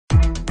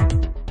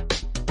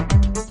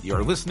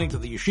You're listening to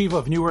the Yeshiva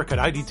of Newark at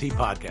IDT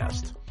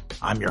podcast.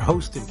 I'm your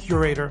host and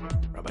curator,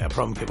 Rabbi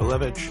Abram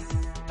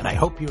Kibalevich, and I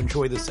hope you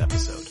enjoy this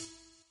episode.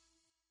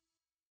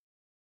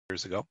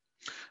 Years ago,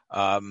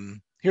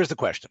 here's the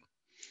question.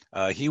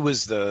 He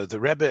was the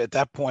Rebbe at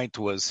that point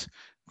was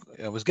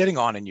getting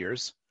on in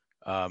years.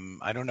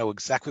 I don't know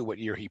exactly what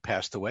year he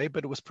passed away,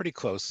 but it was pretty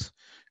close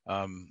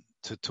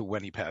to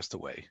when he passed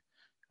away.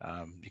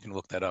 You can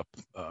look that up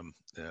on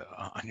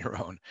your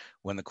own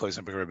when the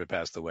Kloisenberger Rebbe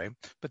passed away.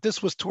 But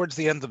this was towards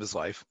the end of his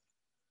life.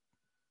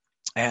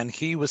 And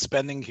he was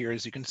spending here,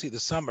 as you can see, the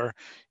summer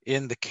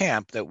in the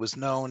camp that was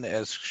known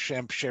as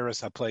Shem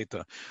Sheres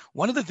HaPleita.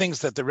 One of the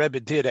things that the Rebbe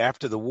did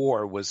after the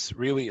war was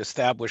really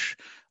establish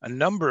a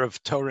number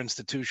of Torah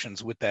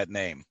institutions with that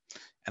name.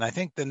 And I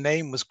think the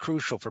name was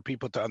crucial for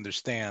people to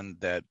understand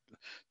that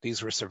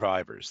these were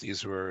survivors.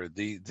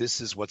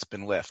 This is what's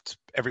been left.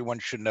 Everyone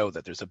should know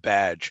that there's a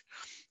badge.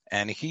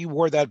 And he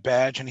wore that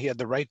badge and he had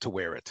the right to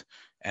wear it.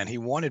 And he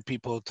wanted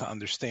people to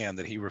understand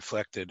that he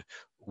reflected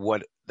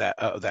what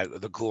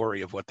the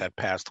glory of what that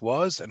past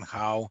was and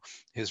how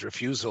his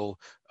refusal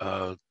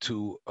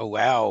to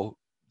allow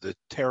the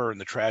terror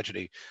and the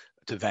tragedy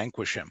to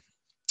vanquish him.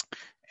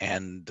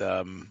 And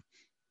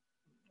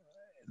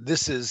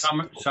this is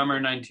summer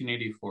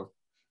 1984.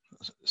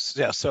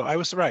 Yeah, so I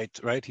was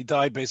right? He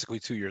died basically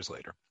 2 years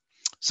later.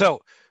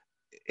 So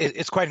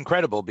it's quite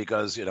incredible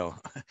because,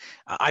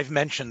 I've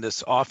mentioned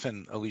this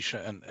often,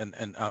 Alicia,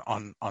 and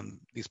on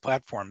these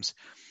platforms,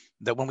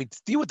 that when we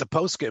deal with the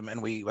poskim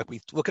and we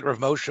look at Rav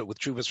Moshe with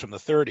Chuvas from the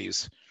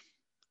 30s,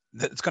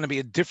 that it's going to be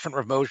a different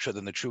Rav Moshe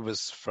than the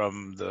Chuvas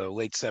from the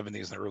late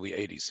 70s and early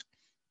 80s.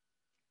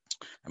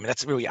 I mean,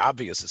 that's really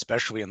obvious,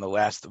 especially in the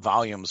last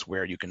volumes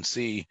where you can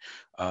see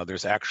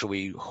there's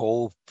actually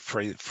whole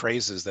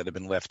phrases that have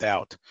been left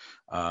out.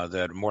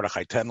 That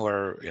Mordechai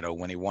Tendler,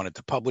 when he wanted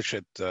to publish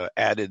it,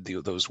 added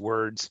those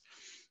words.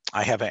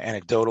 I have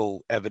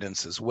anecdotal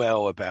evidence as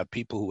well about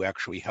people who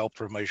actually helped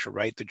Rav Moshe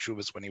write the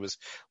Chuvas when he was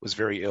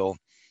very ill.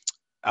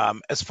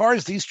 As far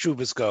as these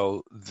Chuvas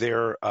go,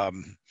 the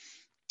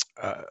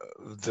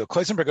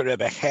Kloisenberger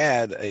Rebbe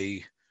had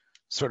a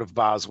sort of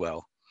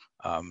Boswell.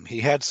 He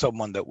had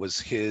someone that was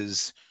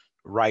his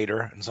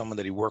writer and someone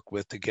that he worked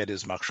with to get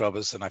his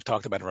machshavas. And I've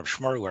talked about Rav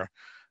Shmerler,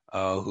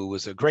 who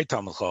was a great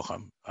Talmud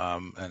Chacham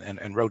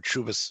and wrote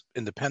Chuvas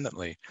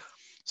independently.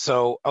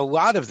 So a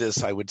lot of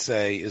this, I would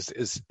say,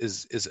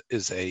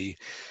 is a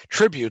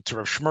tribute to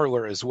Rav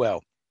Shmerler as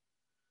well.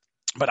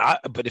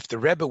 But if the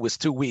Rebbe was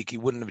too weak, he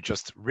wouldn't have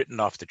just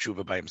written off the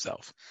tshuva by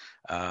himself.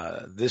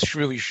 This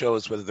really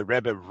shows whether the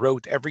Rebbe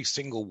wrote every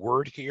single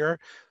word here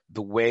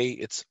the way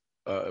it's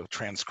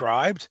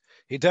transcribed.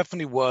 He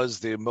definitely was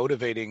the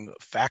motivating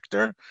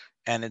factor,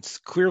 and it's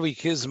clearly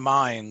his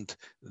mind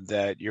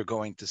that you're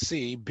going to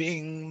see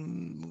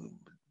being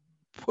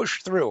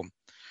pushed through.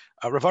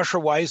 Rav Asher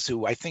Weiss,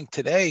 who I think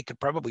today could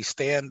probably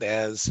stand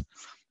as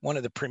one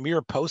of the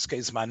premier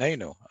posques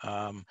manenu.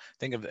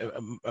 Think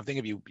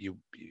of you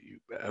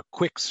a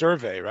quick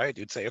survey, right?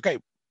 You'd say, okay,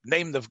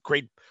 name the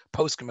great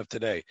poskim of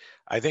today.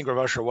 I think Rav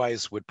Asher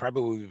Weiss would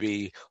probably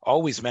be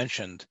always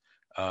mentioned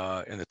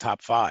in the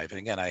top five. And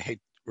again, I hate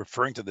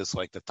referring to this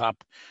like the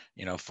top,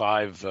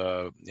 5,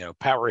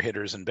 power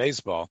hitters in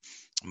baseball.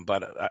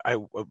 But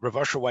Rav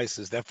Asher Weiss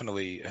has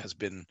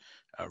been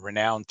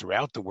renowned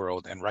throughout the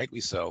world, and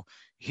rightly so.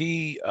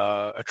 He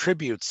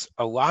attributes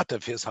a lot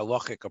of his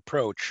halachic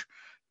approach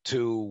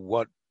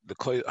to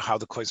how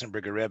the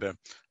Kloisenberger Rebbe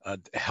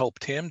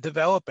helped him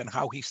develop and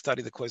how he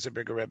studied the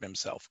Kloisenberger Rebbe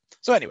himself.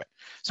 So anyway,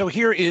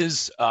 here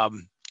is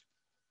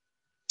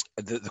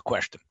the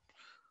question.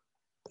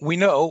 We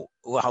know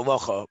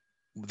halacha.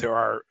 There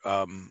are,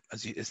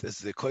 as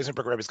the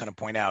Kloisenberger Rebbe is going to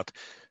point out,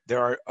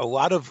 there are a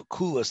lot of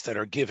kulas that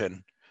are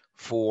given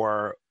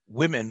for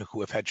women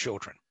who have had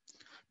children.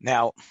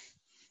 Now,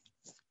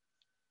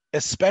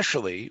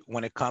 especially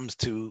when it comes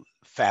to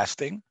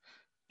fasting,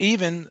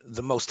 even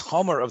the most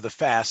chomer of the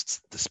fasts,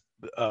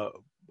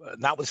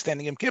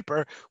 notwithstanding Yom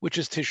Kippur, which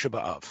is Tisha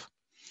B'Av.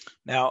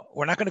 Now,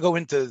 we're not going to go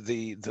into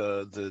the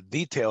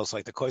details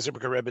like the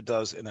Kloisenberger Rebbe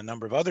does in a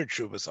number of other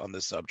tshuvas on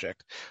this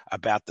subject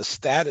about the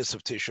status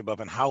of Tisha B'Av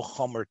and how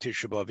chomer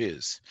Tisha B'Av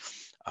is.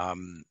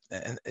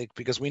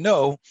 Because we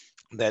know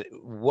that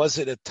was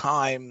it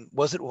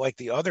like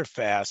the other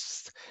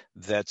fasts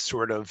that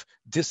sort of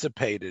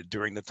dissipated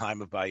during the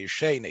time of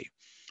Bayesheni?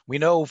 We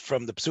know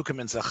from the Psukim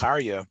in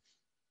Zechariah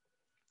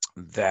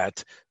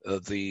that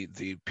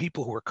the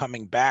people who were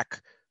coming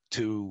back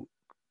to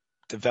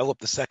develop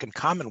the Second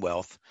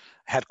Commonwealth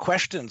had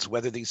questions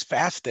whether these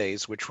fast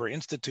days, which were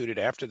instituted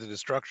after the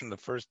destruction of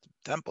the first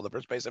temple, the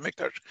first Beis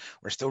HaMikdash,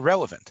 were still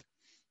relevant.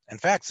 In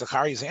fact,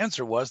 Zechariah's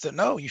answer was that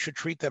no, you should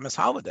treat them as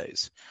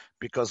holidays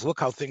because look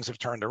how things have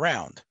turned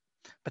around.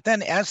 But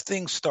then as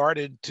things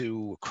started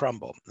to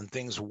crumble and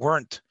things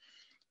weren't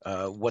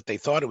what they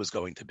thought it was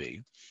going to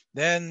be,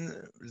 then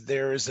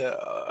there's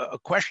a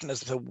question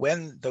as to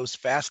when those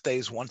fast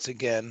days once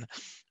again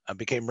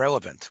became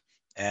relevant.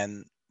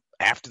 And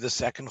after the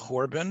second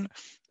Churban,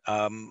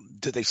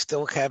 Do they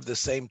still have the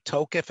same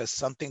tokef as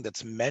something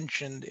that's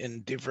mentioned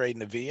in Divrei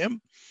Nevi'im?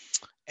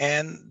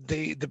 And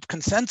the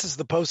consensus of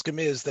the poskim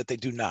is that they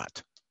do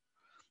not.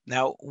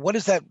 Now, what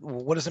does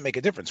it make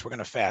a difference? We're going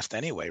to fast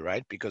anyway,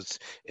 right? Because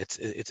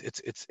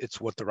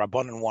it's what the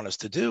Rabbanan want us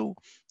to do.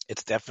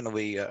 It's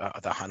definitely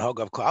the Hanhog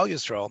of Klal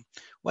Yisrael.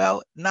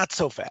 Well, not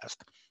so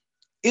fast.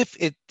 If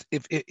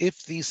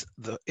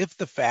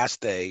the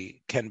fast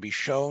day can be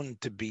shown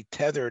to be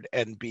tethered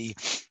and be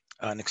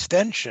an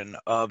extension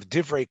of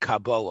Divrei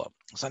Kabbalah,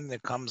 something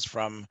that comes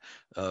from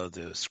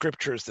the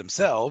scriptures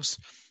themselves,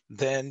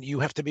 then you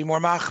have to be more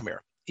machmir,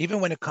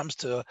 even when it comes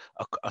to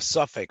a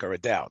suffix or a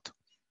doubt.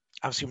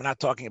 Obviously, we're not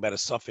talking about a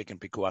suffix in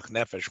Pikuach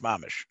Nefesh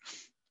Mamish.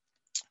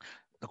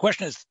 The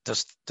question is,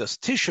 does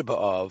Tisha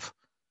B'Av,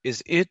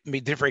 is it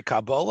Midivrei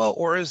Kabbalah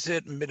or is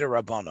it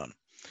Midrabanan?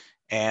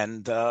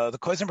 And the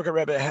Kloisenberger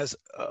Rebbe has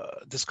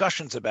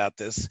discussions about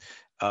this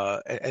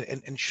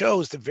and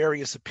shows the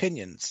various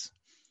opinions.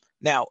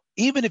 Now,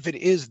 even if it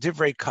is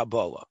Divrei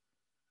Kabbalah,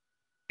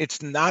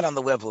 it's not on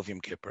the level of Yom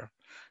Kippur,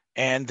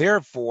 and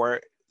therefore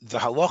the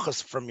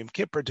halachas from Yom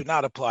Kippur do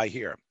not apply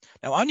here.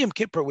 Now, on Yom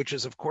Kippur, which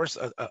is of course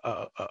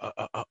a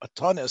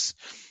tonus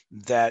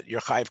that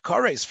you're chayiv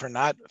kares for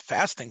not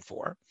fasting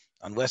for,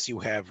 unless you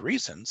have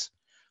reasons,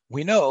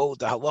 we know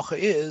the halacha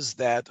is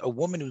that a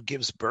woman who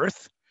gives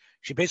birth,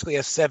 she basically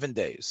has 7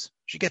 days.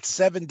 She gets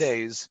 7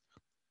 days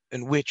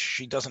in which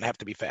she doesn't have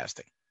to be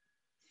fasting.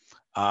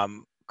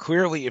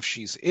 Clearly, if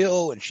she's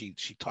ill and she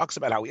talks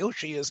about how ill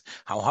she is,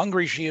 how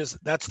hungry she is,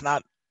 that's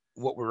not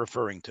what we're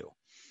referring to.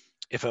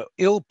 If an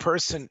ill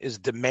person is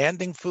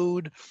demanding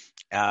food,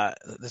 the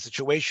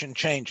situation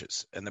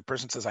changes. And the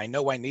person says, I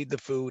know I need the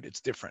food, it's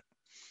different.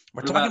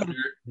 What about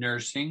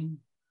nursing?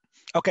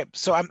 Okay,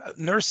 so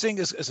nursing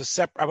is a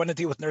separate. I want to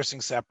deal with nursing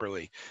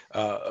separately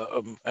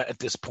at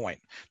this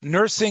point.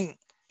 Nursing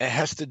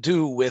has to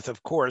do with,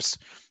 of course,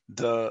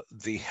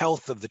 the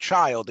health of the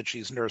child that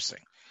she's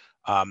nursing,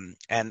 and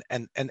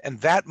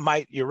that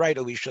might. You're right,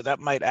 Alicia. That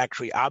might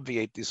actually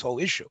obviate this whole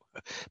issue,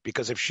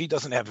 because if she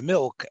doesn't have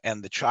milk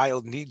and the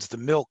child needs the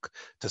milk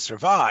to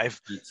survive,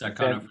 it's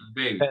sakana for the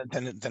baby.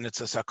 Then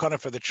it's a sakana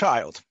for the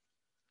child.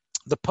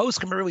 The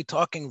poskim are really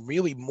talking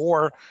really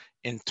more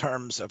in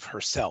terms of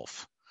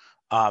herself.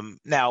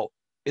 Now,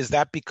 is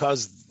that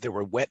because there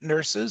were wet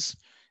nurses?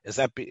 Is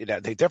that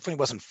they definitely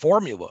wasn't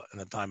formula in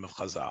the time of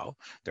Chazal?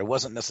 There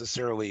wasn't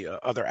necessarily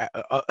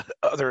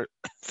other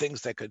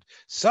things that could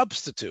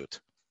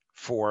substitute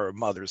for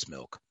mother's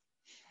milk.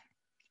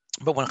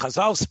 But when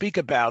Chazal speak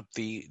about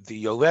the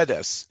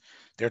Yoledes,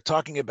 they're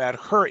talking about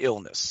her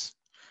illness,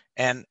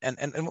 and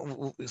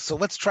so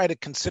let's try to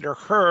consider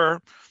her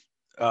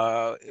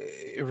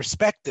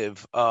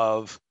irrespective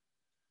of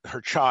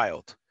her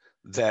child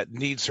that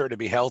needs her to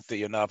be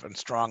healthy enough and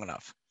strong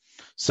enough.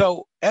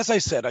 So, as I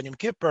said, on Yom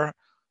Kippur,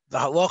 the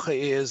halacha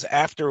is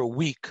after a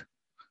week,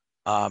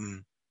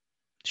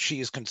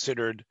 she is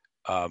considered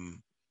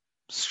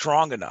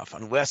strong enough,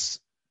 unless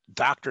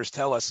doctors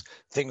tell us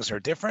things are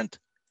different.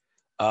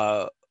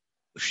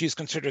 She's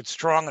considered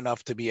strong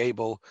enough to be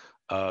able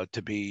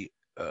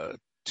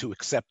to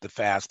accept the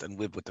fast and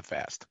live with the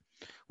fast.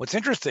 What's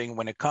interesting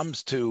when it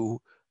comes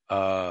to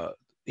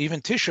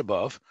even Tisha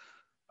B'Av,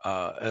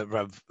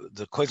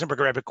 the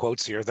Kloisenberger Rebbe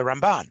quotes here the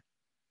Ramban.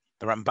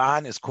 The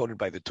Ramban is quoted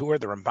by the Tur.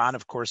 The Ramban,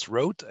 of course,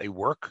 wrote a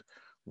work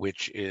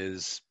which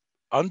is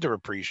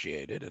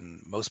underappreciated,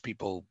 and most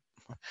people,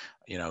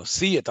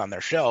 see it on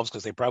their shelves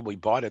because they probably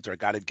bought it or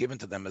got it given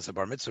to them as a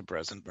bar mitzvah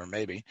present, or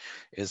maybe,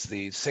 is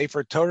the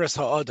Sefer Toras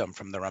HaAdam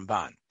from the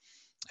Ramban.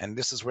 And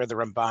this is where the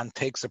Ramban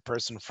takes a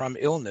person from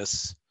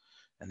illness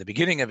and the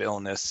beginning of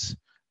illness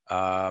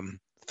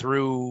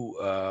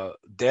through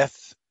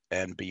death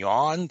and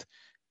beyond,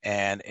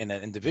 and in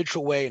an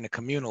individual way, in a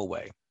communal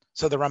way.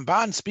 So the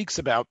Ramban speaks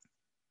about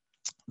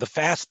the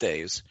fast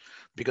days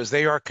because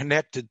they are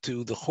connected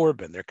to the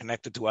Churban, they're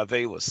connected to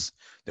Avelis,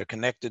 they're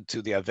connected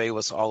to the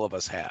Avelis all of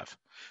us have.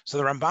 So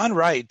the Ramban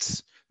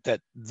writes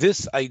that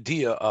this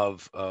idea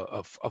of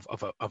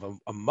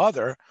a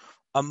mother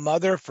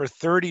for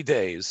 30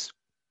 days,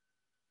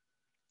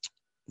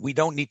 we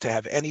don't need to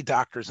have any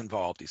doctors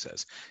involved, he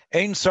says.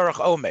 Ein sarach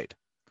omed,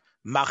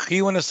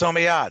 machilin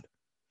asomeyad.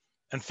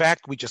 In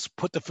fact, we just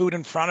put the food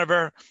in front of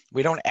her.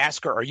 We don't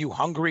ask her, are you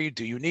hungry?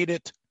 Do you need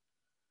it?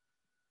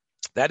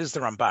 That is the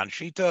Ramban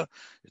Shita.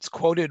 It's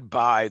quoted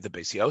by the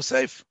Beis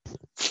Yosef,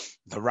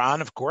 the Ran,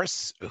 of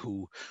course,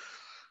 who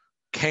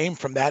came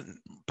from that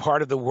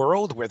part of the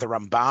world where the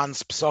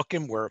Ramban's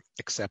psukim were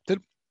accepted,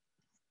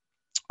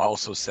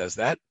 also says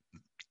that.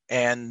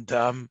 And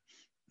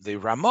the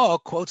Ramah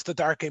quotes the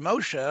Darkei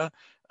Moshe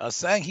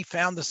saying he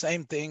found the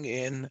same thing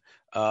in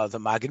the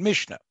Maggid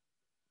Mishnah.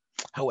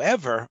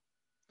 However,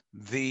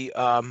 the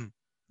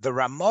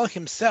Ramah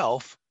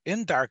himself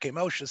in Darkei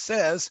Moshe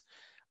says,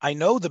 I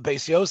know the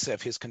Beis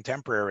Yosef, his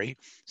contemporary,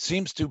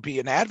 seems to be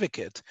an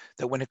advocate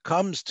that when it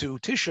comes to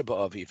Tisha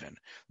B'Av even,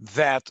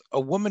 that a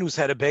woman who's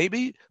had a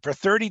baby for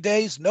 30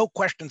 days, no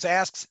questions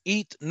asked,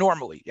 eat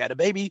normally. You had a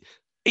baby,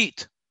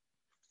 eat.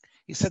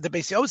 He said the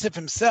Beis Yosef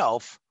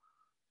himself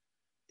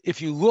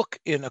if you look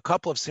in a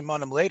couple of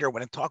Simonim later,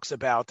 when it talks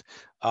about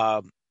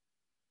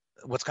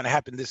what's going to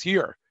happen this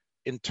year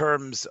in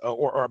terms,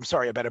 or I'm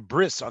sorry, about a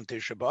bris on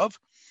Tisha B'Av,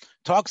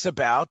 talks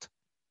about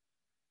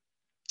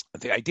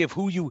the idea of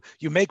who you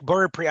make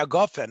Bar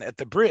Priyagofen at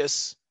the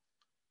bris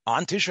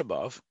on Tisha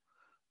B'Av,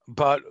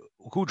 but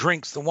who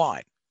drinks the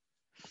wine.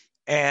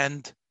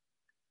 And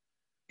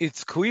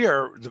it's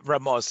clear,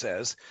 Ramah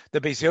says,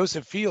 that Beis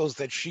Yosef feels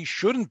that she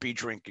shouldn't be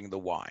drinking the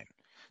wine,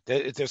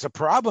 that there's a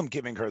problem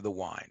giving her the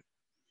wine,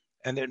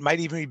 and it might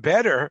even be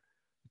better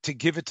to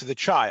give it to the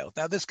child.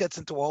 Now, this gets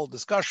into a whole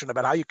discussion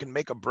about how you can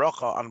make a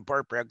bracha on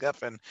Bar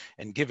Priyagofen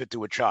and give it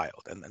to a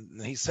child.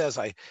 And he says,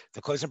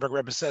 the Kloisenberg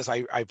Rebbe says,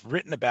 I've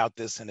written about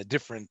this in a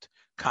different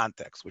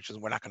context, which is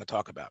we're not going to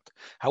talk about.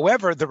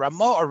 However, the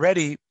Ramah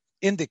already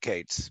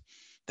indicates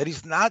that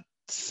he's not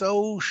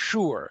so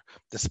sure,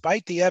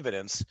 despite the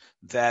evidence,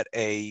 that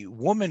a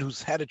woman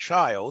who's had a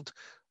child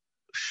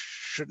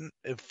shouldn't,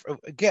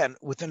 again,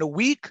 within a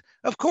week,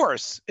 of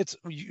course,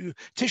 Tisha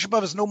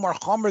B'Av is no more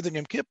chomer than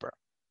Yom Kippur.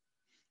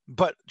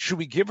 But should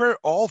we give her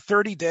all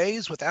 30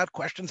 days without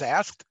questions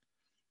asked?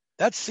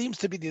 That seems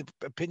to be the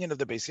opinion of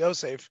the Beis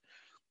Yosef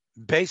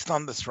based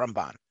on this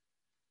Ramban.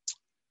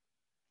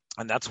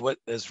 And that's what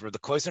is for the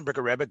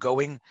Kloisenberger Rebbe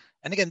going.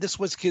 And again, this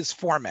was his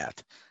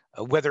format.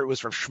 Whether it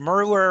was Rav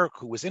Shmerler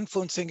who was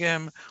influencing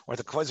him, or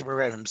the Kloisenberger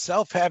Rebbe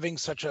himself having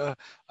such an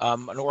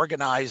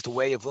organized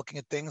way of looking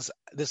at things,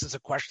 this is a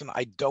question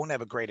I don't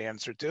have a great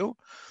answer to.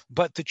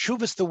 But the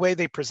tshuvas, the way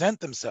they present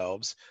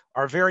themselves,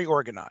 are very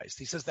organized.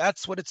 He says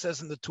that's what it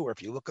says in the Torah.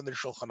 If you look in the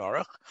Shulchan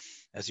Aruch,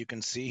 as you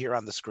can see here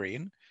on the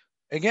screen,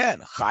 again,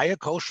 Chaya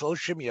Kol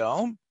Shloshim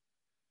Yom,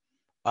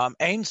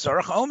 Ein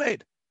Sarach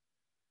Omed.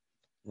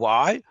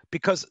 Why?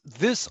 Because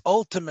this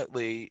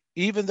ultimately,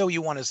 even though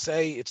you want to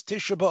say it's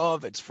Tisha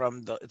B'Av, it's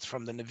from the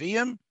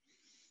Nevi'im,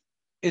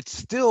 it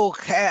still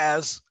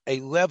has a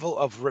level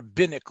of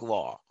rabbinic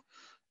law.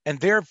 And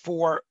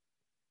therefore,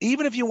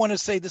 even if you want to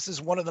say this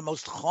is one of the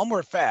most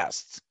chomer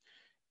fasts,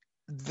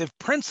 the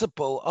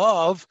principle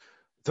of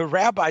the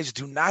rabbis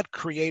do not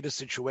create a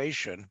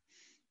situation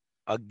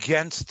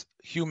against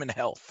human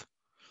health.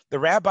 The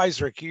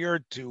rabbis are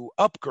here to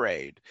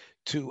upgrade,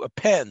 to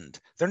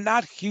append. They're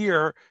not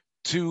here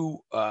to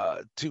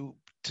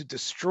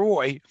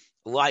destroy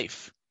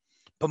life.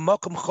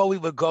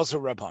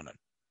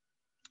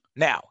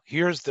 Now,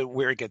 here's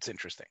where it gets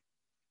interesting.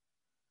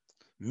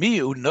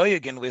 The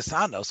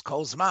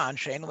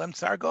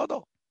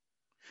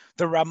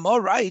Ramah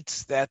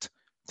writes that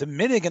the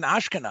minig in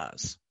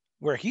Ashkenaz,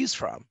 where he's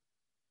from,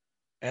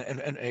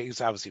 and he's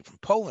obviously from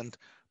Poland,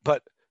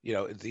 but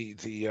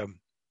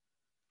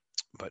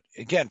but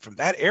again, from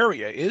that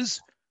area is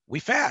we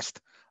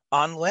fast.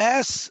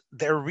 Unless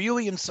they're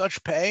really in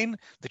such pain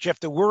that you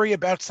have to worry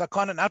about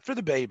sakana, not for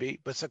the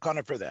baby, but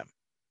sakana for them.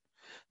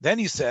 Then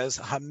he says,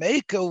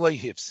 Hameka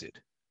lehifsid.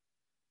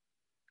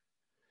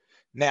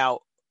 Now,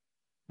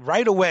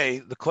 right away,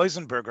 the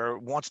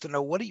Kloisenberger wants to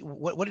know, what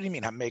did he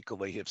mean, Hameka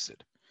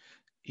lehifsid?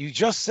 You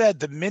just said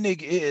the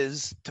minig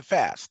is to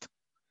fast.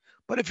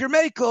 But if you're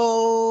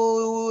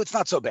Meko, it's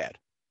not so bad.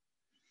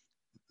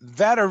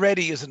 That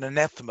already is an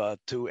anathema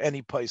to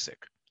any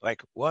Pesach.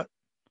 Like, what?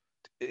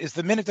 Is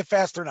the minig to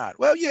fast or not?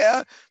 Well,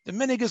 yeah, the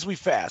minig is we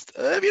fast.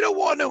 If you don't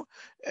want to,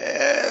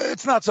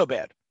 it's not so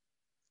bad.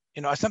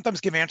 I sometimes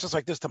give answers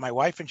like this to my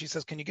wife, and she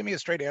says, can you give me a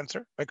straight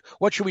answer? Like,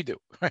 what should we do?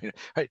 Right?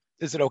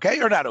 Is it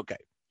okay or not okay?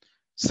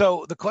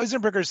 So the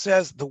Kloisenberger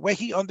says the way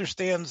he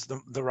understands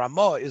the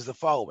Ramah is the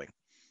following,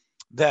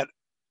 that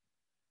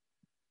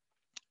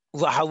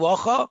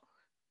lahalacha,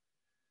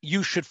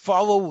 you should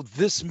follow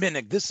this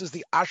minig. This is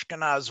the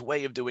Ashkenaz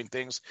way of doing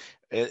things.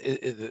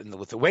 The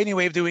Lithuanian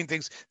way of doing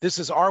things, this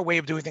is our way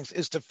of doing things,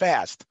 is to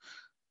fast.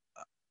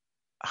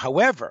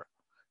 However,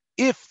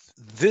 if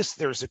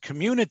there's a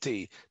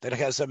community that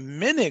has a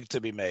minig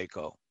to be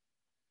meko,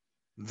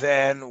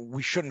 then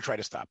we shouldn't try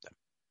to stop them.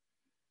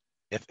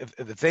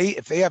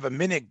 If they have a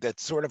minig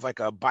that's sort of like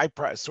a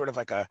byproduct, sort of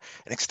like an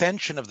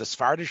extension of the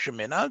Sfardish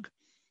minag,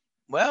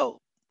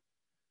 well,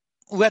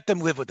 let them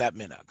live with that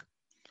minag.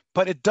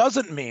 But it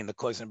doesn't mean, the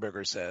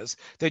Kloisenberger says,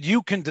 that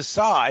you can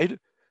decide,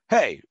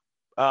 hey,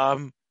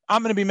 I'm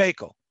going to be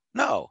Mako.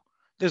 No,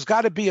 there's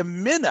got to be a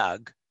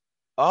minag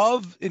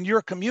in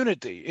your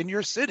community, in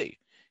your city,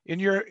 in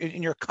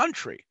your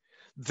country,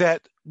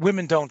 that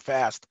women don't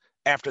fast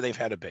after they've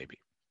had a baby.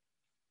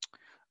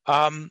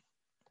 The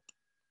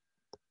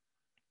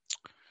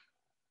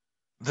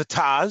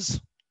Taz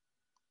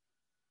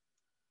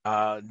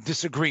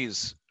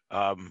disagrees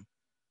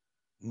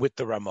with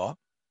the Ramah.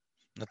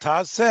 The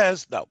Taz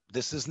says, no,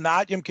 this is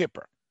not Yom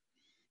Kippur.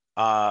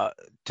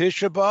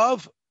 Tisha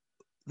B'Av,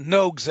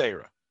 no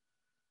Gzeira.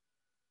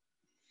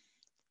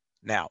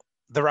 Now,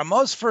 the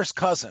Ramah's first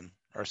cousin,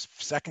 or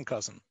second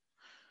cousin,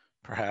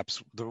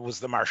 perhaps,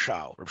 was the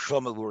Marshal, Reb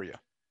Shlomo Luria.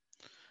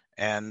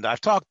 And I've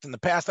talked in the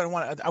past, I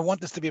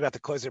want this to be about the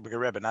Kloisenberger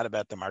Rebbe, not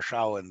about the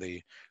Marshal and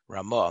the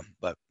Ramah,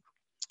 but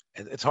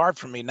it's hard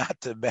for me not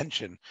to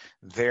mention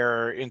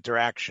their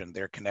interaction,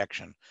 their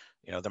connection.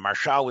 The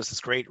Marshal was this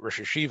great Rosh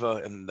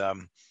Hashiva in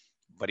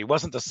but he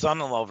wasn't the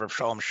son-in-law of Rav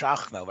Shalom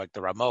Shachna like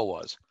the Ramah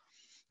was.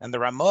 And the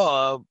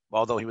Ramah,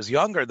 although he was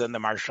younger than the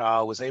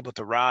Marshal, was able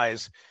to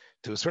rise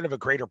to sort of a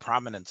greater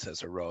prominence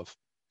as a Rav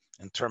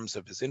in terms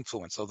of his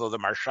influence. Although the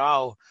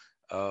Marshal,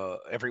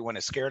 everyone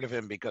is scared of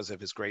him because of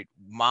his great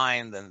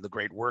mind and the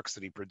great works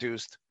that he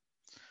produced.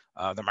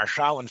 The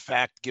Marshal, in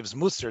fact, gives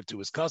Musar to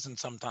his cousin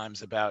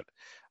sometimes about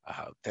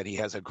that he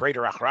has a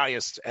greater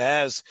achrayus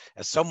as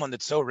someone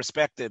that's so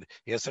respected.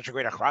 He has such a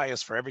great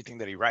achrayus for everything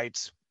that he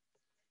writes.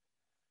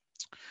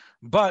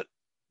 But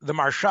the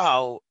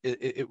Marshal,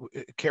 it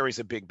carries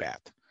a big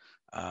bat.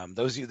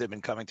 Those of you that have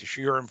been coming to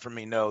Shiurim from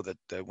me know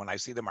that when I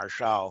see the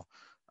Marshal,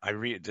 I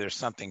read there's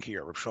something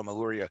here. Rav Shlomo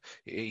Luria,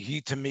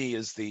 he to me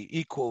is the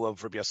equal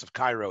of Rabbi Yosef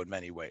Cairo in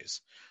many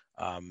ways.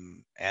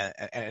 And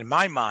in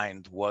my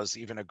mind was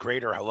even a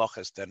greater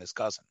halachas than his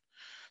cousin.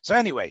 So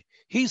anyway,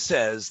 he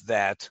says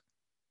that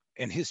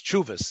in his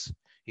chuvas,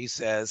 he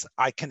says,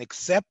 I can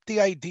accept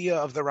the idea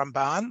of the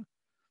Ramban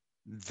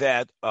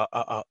that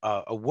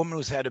a woman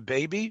who's had a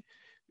baby,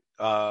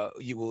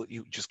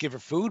 you just give her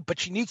food, but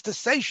she needs to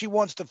say she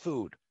wants the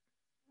food.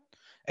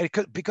 And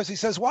because he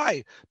says,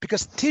 why?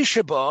 Because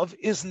Tisha B'Av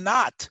is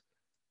not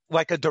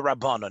like a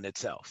Darabanan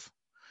itself.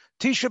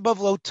 Tisha B'Av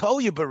lo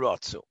tolya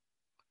barotzu.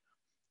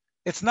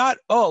 It's not,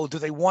 do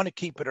they want to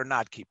keep it or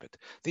not keep it?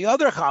 The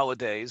other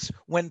holidays,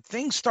 when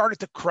things started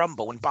to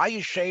crumble, when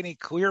Bayis Sheni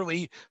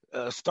clearly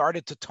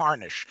started to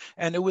tarnish,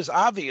 and it was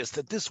obvious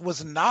that this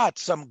was not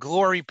some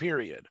glory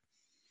period,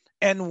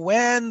 and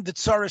when the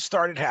Tzaras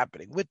started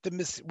happening with the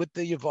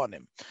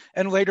Yevonim,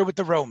 and later with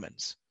the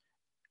Romans,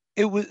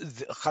 it was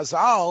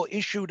Chazal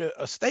issued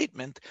a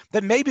statement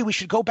that maybe we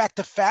should go back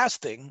to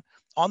fasting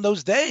on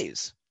those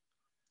days.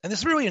 And this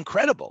is really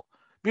incredible,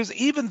 because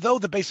even though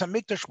the Beis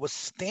HaMikdash was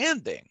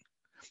standing,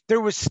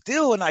 there was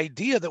still an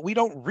idea that we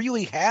don't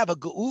really have a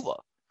geula.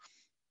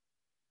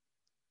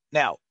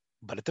 Now,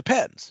 but it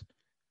depends.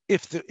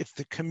 If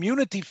the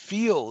community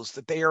feels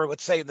that they are,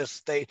 let's say, in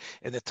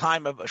the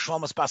time of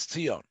Shlomo Bas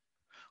Tzion,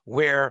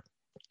 where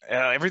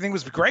everything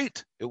was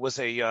great, it was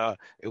a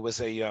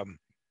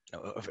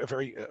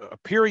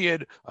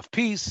period of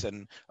peace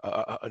and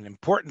an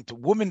important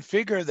woman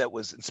figure that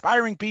was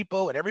inspiring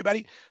people and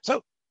everybody.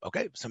 So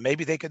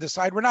maybe they could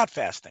decide we're not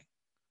fasting.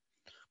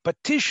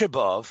 But Tisha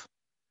B'Av,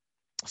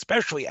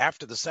 especially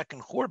after the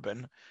second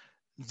Churban,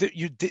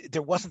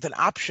 there wasn't an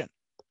option.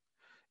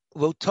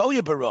 Lo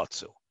toya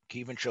barotzu,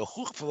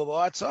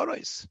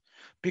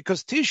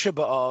 because Tisha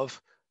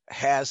B'Av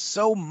has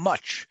so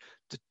much.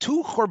 The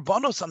two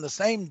Churbanos on the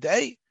same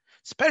day,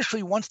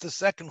 especially once the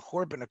second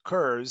Churban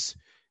occurs,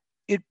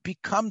 it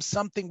becomes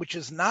something which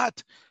is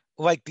not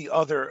like the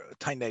other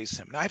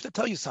Tainesim. Now, I have to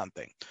tell you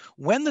something.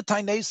 When the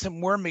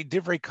Tainesim were made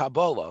divrei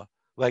Kabbalah,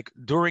 like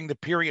during the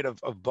period of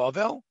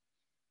Bavel,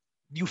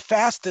 you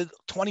fasted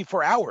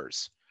 24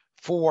 hours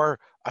for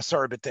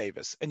Asar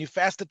B'Tevis, and you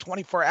fasted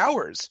 24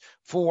 hours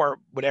for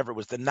whatever it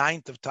was, the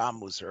 9th of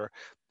Tammuz, or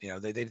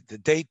the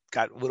date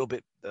got a little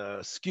bit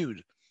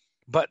skewed,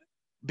 but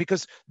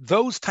because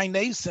those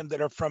Tainesim that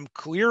are from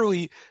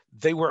clearly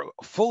they were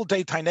full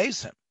day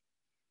Tainesim,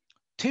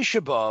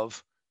 Tisha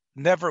B'Av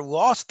never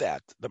lost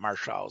that, the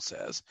Marshal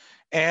says,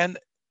 and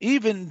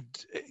even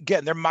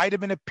again, there might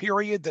have been a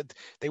period that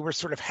they were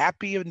sort of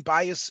happy and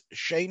Bayis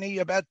Sheni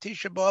about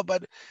Tisha B'Av,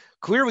 but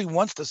clearly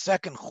once the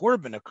second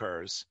Churban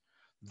occurs,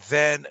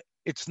 then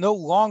it's no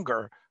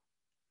longer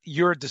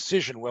your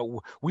decision.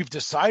 Well, we've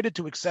decided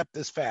to accept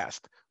this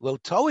fast, lo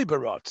toli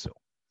barotzu,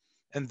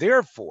 and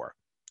therefore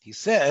he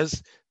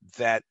says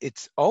that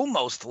it's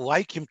almost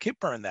like Yom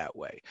Kippur in that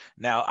way.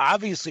 Now,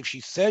 obviously, if she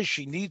says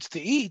she needs to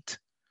eat,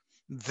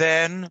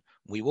 then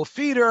we will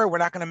feed her. We're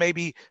not going to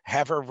maybe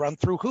have her run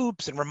through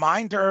hoops and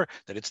remind her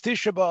that it's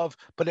Tisha B'Av,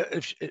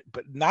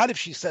 but not if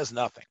she says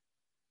nothing.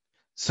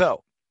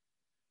 So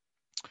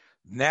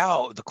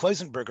now the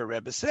Kloisenberger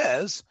Rebbe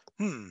says,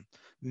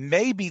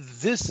 maybe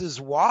this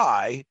is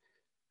why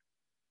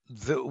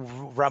the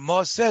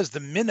Ramah says the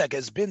minhag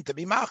has been to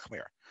be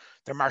machmir.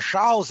 The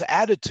Marshal's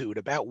attitude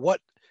about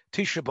what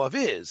Tisha B'Av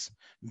is,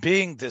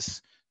 being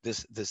this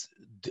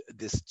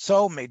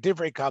tzom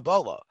divrei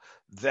Kabbalah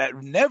that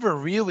never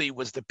really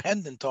was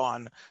dependent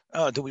on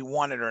do we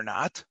want it or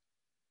not.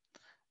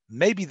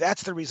 Maybe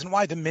that's the reason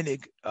why the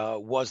minhag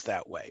was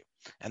that way,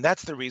 and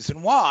that's the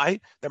reason why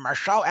the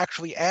Marshal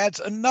actually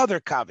adds another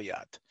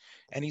caveat,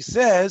 and he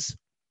says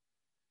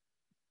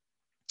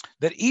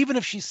that even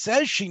if she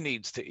says she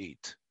needs to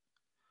eat,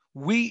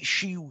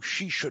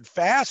 she should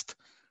fast.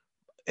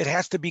 It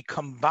has to be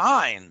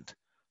combined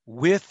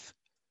with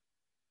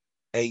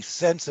a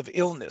sense of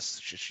illness.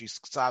 She's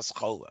ksas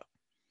chola.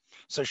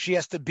 So she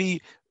has to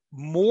be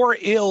more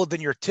ill than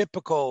your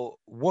typical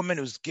woman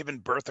who's given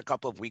birth a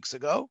couple of weeks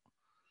ago.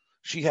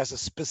 She has a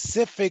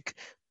specific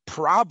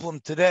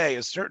problem today,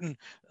 a certain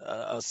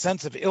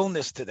sense of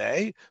illness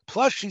today.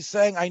 Plus she's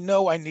saying, I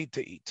know I need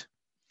to eat.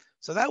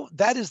 So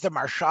that is the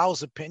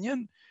Marshal's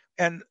opinion.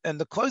 And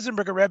the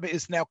Kloisenberger Rebbe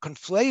is now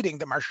conflating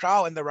the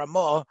Marshal and the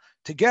Ramah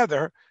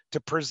together to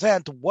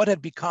present what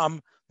had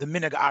become the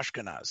Minhag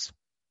Ashkenaz.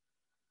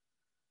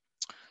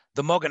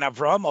 the Mogen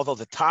Avram, although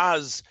the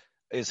Taz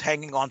is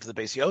hanging on to the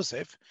Beis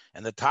Yosef,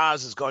 and the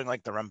Taz is going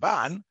like the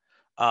Ramban,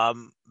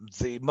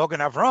 the Mogen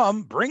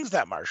Avram brings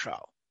that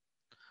Marshal.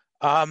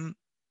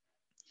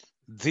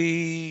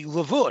 The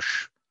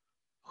Lavush,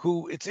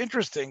 who, it's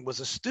interesting, was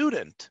a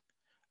student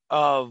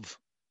of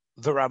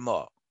the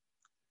Ramah,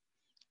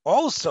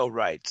 also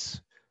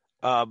writes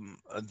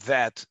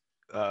that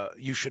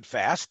you should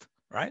fast,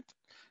 right?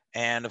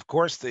 And of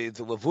course, the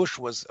Lavush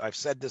was, I've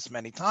said this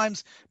many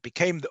times,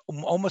 became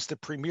almost the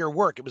premier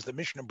work. It was the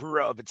Mishnah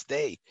Brura of its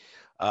day.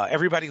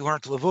 Everybody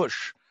learned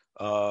Lavush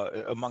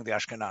among the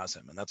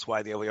Ashkenazim, and that's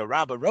why the Eliyahu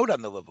Rabbah wrote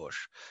on the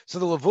Lavush. So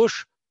the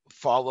Lavush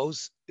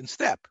follows in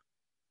step.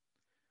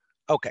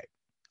 Okay,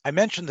 I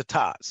mentioned the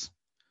Taz.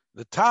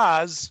 The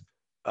Taz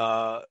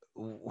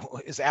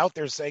is out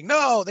there saying,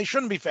 no, they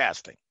shouldn't be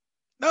fasting.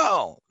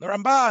 No, the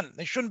Ramban,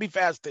 they shouldn't be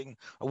fasting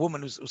a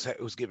woman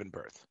who's given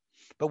birth.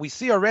 But we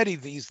see already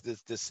the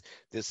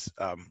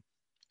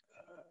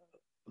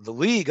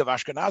league of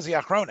Ashkenazi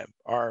Achronim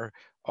are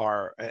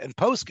and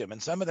Poskim,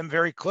 and some of them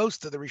very close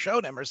to the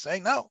Rishonim are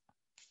saying no,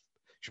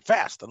 she should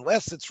fast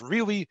unless it's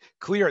really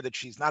clear that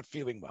she's not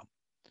feeling well.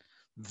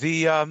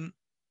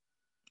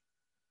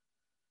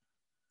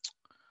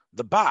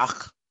 The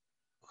Bach,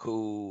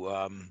 who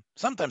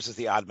sometimes is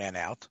the odd man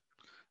out,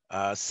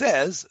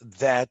 says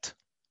that,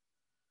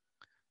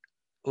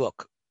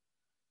 look,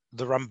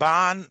 the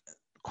Ramban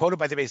quoted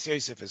by the Beis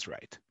Yosef is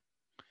right.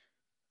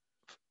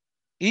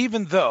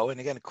 Even though,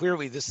 and again,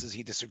 clearly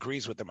he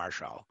disagrees with the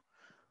Marshal,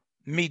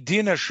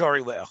 Midina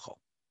Shori Le'echol.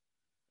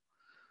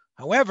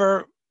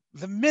 However,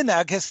 the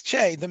minhag has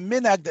changed. The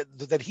minhag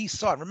that he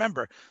saw,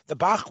 remember, the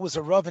Bach was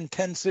a Rav in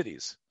 10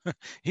 cities.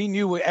 He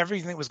knew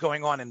everything that was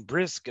going on in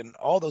Brisk and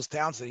all those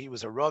towns that he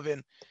was a Rav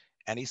in.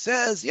 And he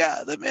says,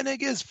 yeah, the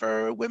minhag is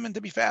for women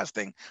to be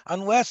fasting,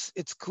 unless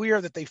it's clear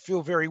that they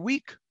feel very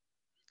weak.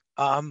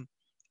 And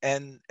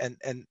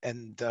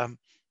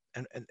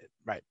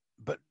right.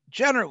 But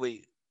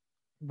generally,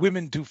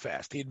 women do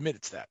fast. He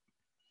admits that.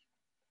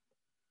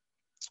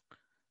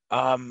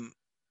 All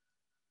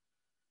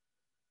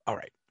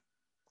right.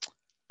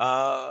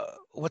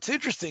 What's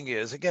interesting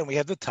is, again, we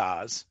have the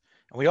Taz,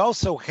 and we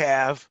also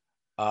have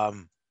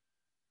the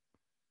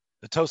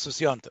Tosfos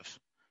Yontif,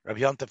 Rabbi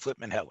Yontif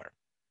Lippman Heller.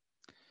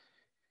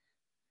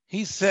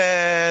 He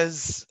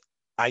says,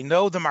 I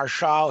know the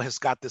Marshal has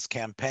got this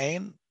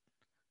campaign.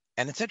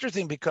 And it's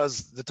interesting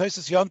because the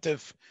Tosfos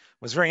Yontif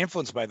was very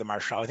influenced by the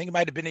Marshal. I think it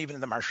might have been even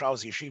in the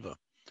Marshal's yeshiva.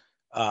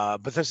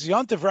 But Tosfos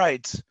Yontif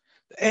writes,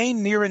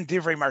 Ein nirin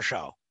divrei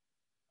Marshal.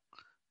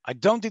 I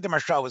don't think the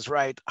Marshal was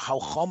right how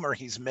chomer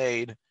he's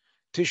made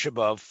Tisha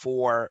B'Av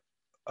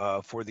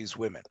for these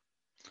women.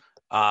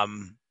 Yeah.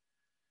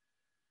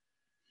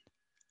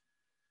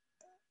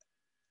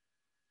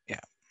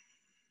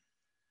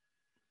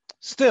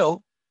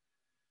 Still,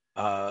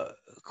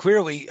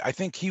 clearly, I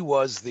think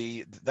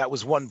that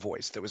was one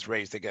voice that was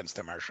raised against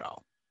the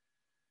Marshal.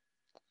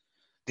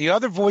 The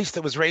other voice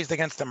that was raised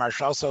against the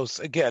Marshal, so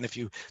again,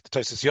 the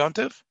Tosfos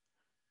Yontif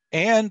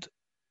and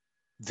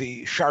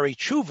the Shari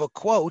Tshuva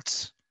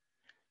quotes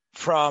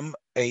from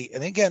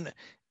and again,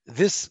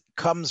 this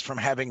comes from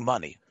having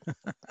money.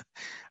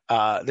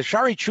 The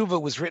Shari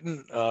Tshuva was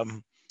written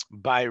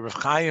by Rav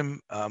Chaim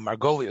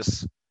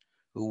Margolius,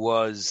 who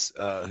was,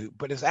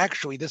 but it's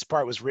actually, this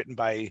part was written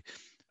by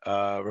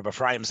Rabbi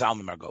Ephraim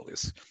Zalman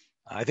Margolius.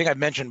 I think I've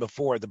mentioned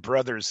before the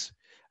brothers.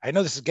 I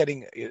know this is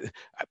getting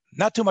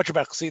not too much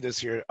about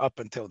Chassidus here up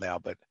until now,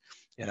 but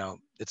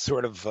it's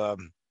sort of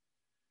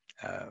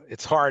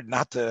it's hard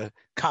not to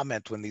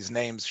comment when these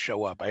names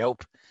show up. I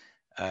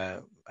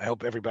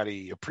hope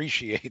everybody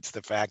appreciates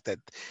the fact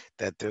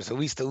that there's at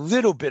least a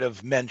little bit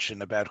of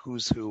mention about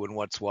who's who and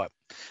what's what.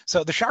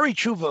 So the Shari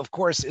Tshuva, of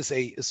course,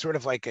 is sort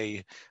of like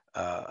an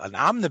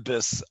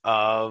omnibus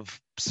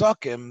of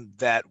psukim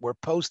that were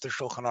post the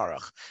Shulchan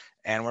Aruch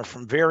and were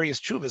from various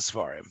Tshuvas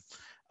Svarim.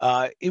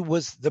 It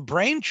was the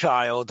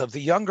brainchild of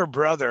the younger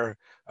brother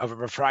of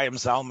Ephraim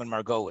Zalman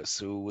Margolius,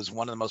 who was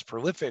one of the most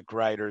prolific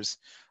writers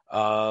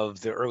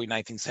of the early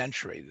 19th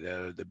century,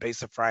 the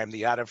Beis Ephraim,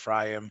 the Yad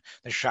Ephraim,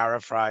 the Shar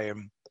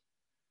Ephraim,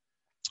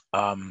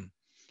 and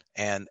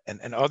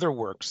other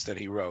works that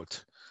he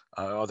wrote,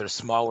 other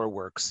smaller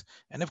works.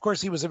 And of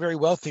course, he was a very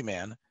wealthy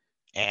man.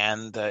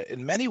 And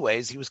in many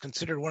ways, he was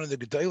considered one of the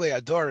Gedolei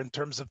Ador in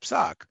terms of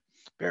psak.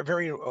 Very,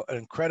 very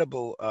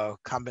incredible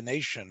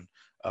combination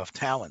of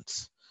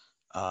talents.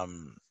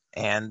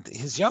 And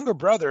his younger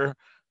brother,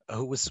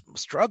 who was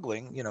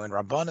struggling, in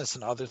Rabbanis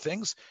and other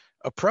things,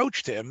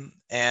 approached him,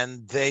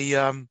 and they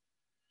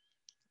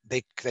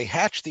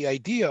hatched the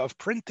idea of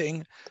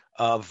printing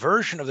a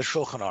version of the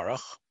Shulchan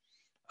Aruch,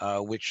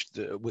 which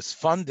was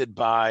funded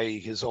by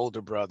his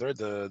older brother,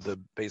 the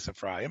Beis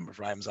Ephraim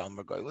Zalman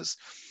Margolius,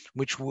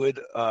 which would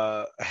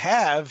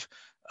have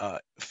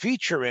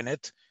feature in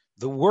it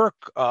the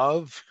work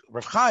of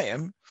Rav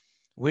Chaim,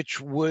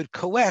 which would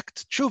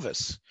collect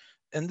tshuvas.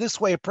 in this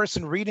way, a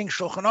person reading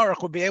Shulchan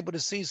Aruch would be able to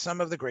see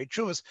some of the great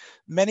tshuvas.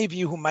 Many of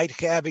you who might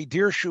have a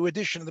Dirshu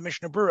edition of the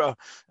Mishnah Berurah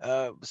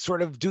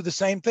sort of do the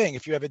same thing.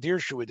 If you have a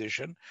Dirshu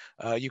edition,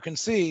 you can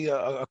see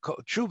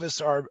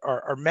tshuvas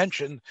are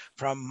mentioned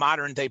from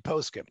modern day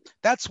poskim.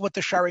 That's what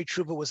the Shari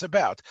Tshuva was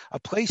about, a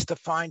place to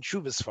find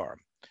tshuvas for.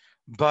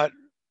 But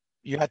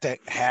you have to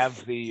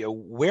have the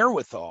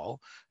wherewithal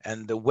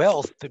and the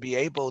wealth to be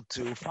able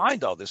to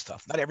find all this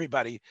stuff. Not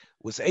everybody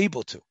was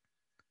able to.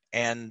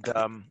 And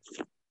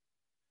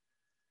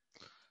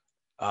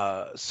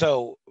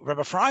so Rav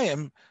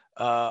Ephraim,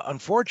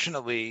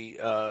 unfortunately,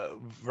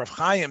 Rav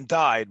Chaim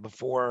died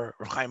before,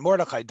 Rav Chaim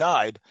Mordechai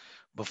died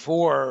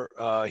before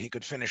he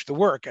could finish the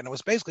work, and it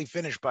was basically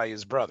finished by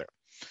his brother.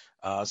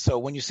 So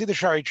when you see the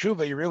Shari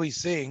Tshuva, you're really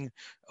seeing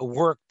a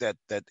work that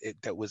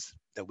was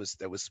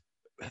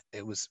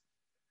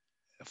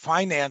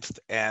financed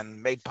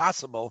and made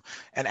possible,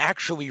 and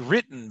actually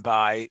written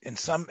by, in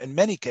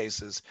many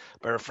cases,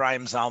 by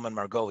Ephraim Zalman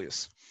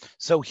Margolius.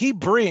 So he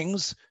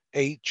brings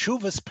a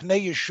Tshuvas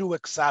Pnei Yeshua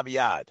Ksav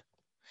Yad.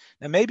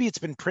 Now maybe it's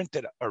been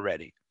printed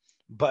already,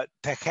 but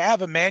to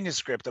have a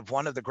manuscript of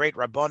one of the great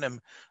Rabbonim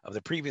of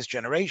the previous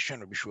generation,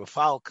 Rabbi Yeshua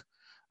Falk,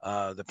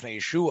 the Pnei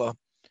Yeshua,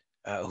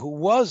 who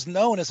was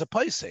known as a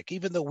Paisik,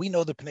 even though we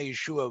know the Pnei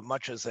Yeshua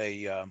much as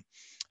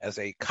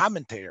a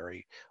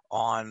commentary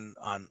on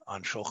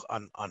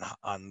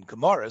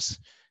Gemaras.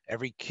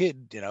 Every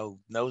kid,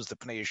 knows the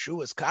Pnei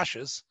Yeshua's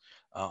kashas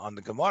on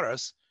the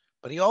Gemaras,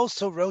 but he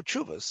also wrote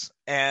tshuvas,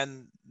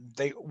 and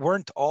they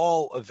weren't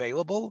all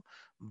available.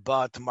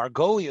 But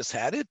Margolius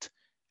had it,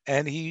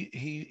 and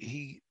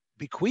he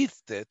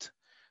bequeathed it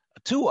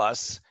to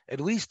us,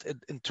 at least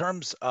in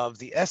terms of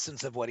the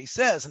essence of what he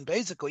says. And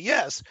basically,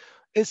 yes,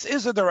 it's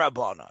Izzar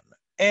Rabbanan.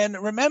 And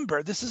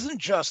remember, this isn't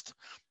just,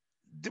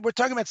 we're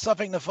talking about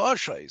Safek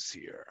Nefashos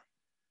here.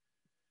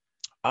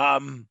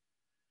 And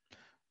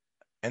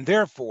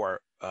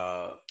therefore,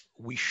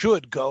 we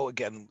should go,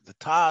 again, the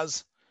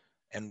Taz,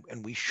 and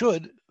we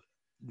should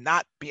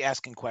not be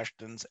asking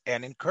questions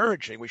and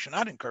encouraging. We should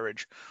not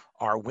encourage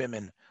our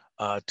women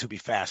to be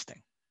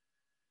fasting.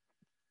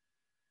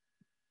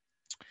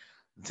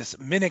 This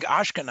Minig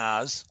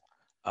Ashkenaz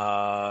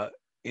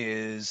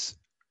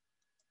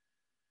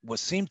was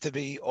seemed to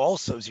be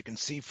also, as you can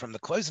see from the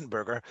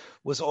Kloisenberger,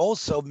 was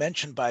also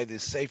mentioned by the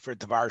Sefer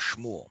Dvar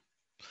Shmuel.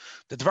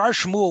 The Dvar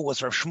Shmuel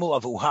was Rav Shmuel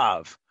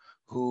Avuhav,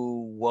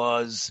 who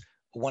was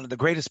one of the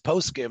greatest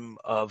poskim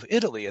of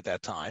Italy at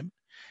that time.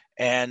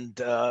 And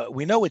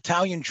we know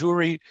Italian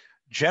Jewry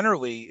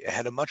generally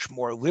had a much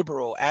more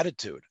liberal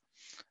attitude.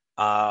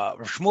 Rav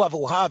Shmuel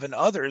Avuhav and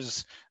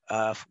others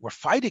were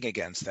fighting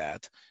against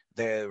that.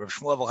 Rav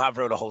Shmuel Avuhav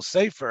wrote a whole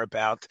sefer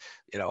about,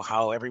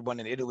 how everyone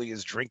in Italy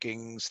is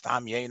drinking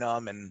stam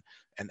yenam and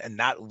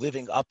not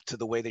living up to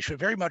the way they should,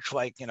 very much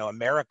like,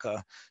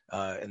 America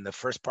in the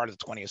first part of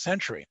the 20th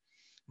century.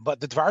 But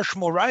the Dvar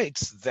Shmuel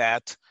writes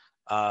that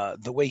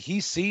the way he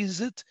sees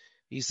it,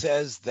 he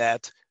says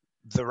that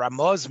the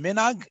Ramah's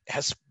minhag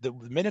has the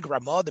minhag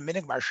Ramah, the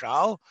minhag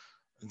Marshal,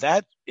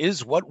 that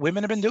is what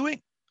women have been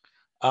doing.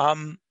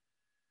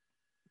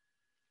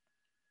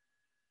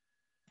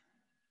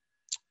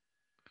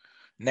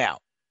 Now,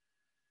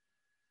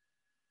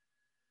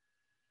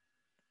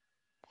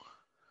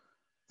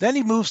 then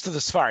he moves to the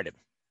Sfardim.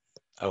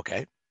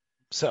 Okay,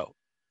 so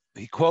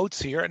he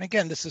quotes here, and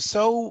again, this is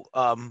so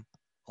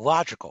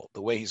logical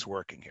the way he's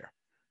working here.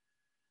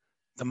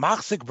 The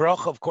Machzik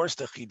Bracha, of course,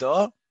 the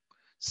Chidah,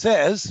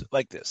 says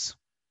like this: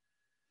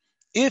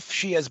 if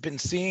she has been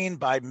seen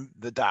by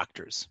the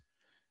doctors,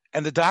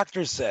 and the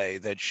doctors say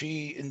that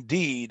she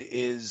indeed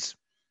is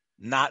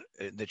not,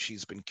 that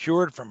she's been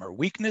cured from her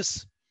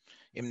weakness,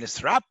 im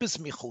nisrapis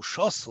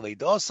michushos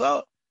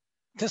leidosa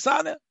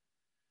tesane,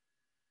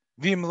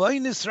 v'im loy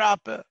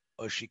nisrape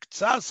o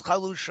shiktzas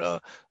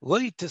chalusha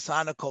loy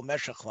tesane kol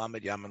meshach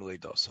lamed yamen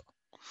leidosa.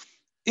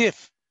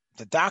 If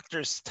the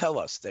doctors tell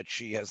us that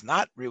she has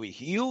not really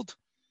healed,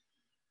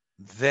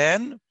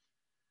 then,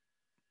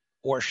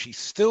 or she's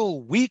still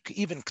weak,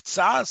 even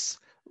ktsas,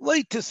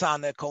 loy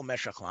tesane kol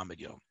meshach lamed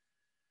yom.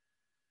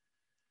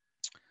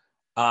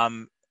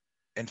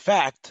 In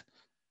fact,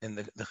 in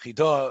the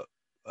Chidah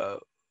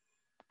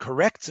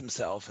corrects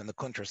himself in the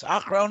Kuntras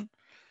Achron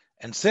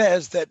and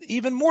says that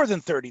even more than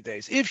 30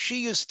 days, if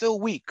she is still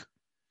weak,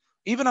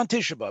 even on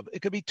Tisha B'Av,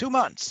 it could be 2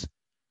 months,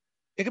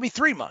 it could be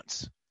 3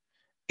 months.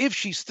 If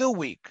she's still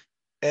weak,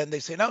 and they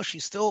say, no,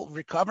 she's still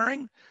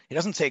recovering, he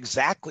doesn't say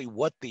exactly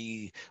what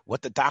the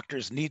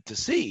doctors need to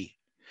see.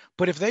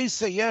 But if they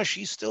say, yeah,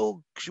 she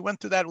went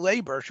through that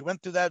labor, she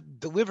went through that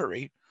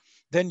delivery,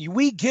 then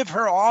we give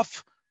her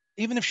off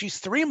even if she's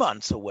 3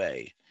 months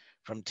away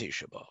from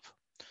Tisha B'Av.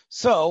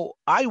 So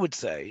I would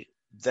say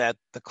that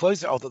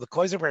although the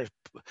Kloiser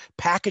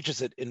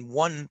packages it in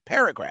one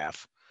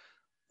paragraph,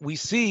 we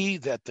see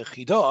that the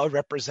Chidah,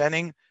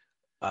 representing,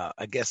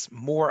 I guess,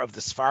 more of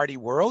the Sephardi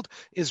world,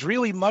 is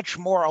really much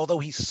more, although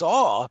he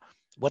saw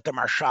what the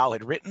Marshal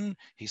had written,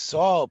 he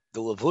saw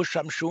the Levush,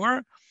 I'm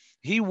sure,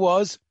 he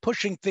was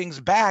pushing things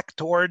back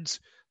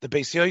towards the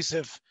Beis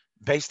Yosef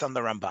based on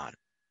the Ramban.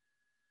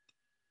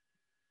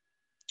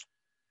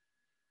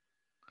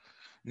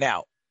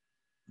 Now,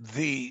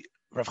 the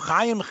Rav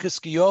Chaim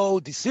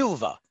Chizkiyo de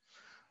Silva,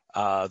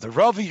 the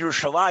Rav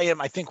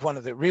Yerushalayim, I think one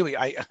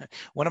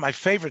of my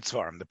favorites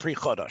for him, the Pri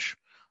Chodosh,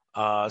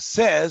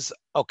 says,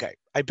 okay,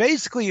 I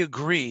basically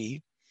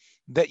agree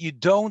that you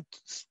don't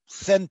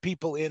send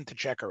people in to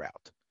check her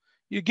out.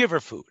 You give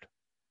her food.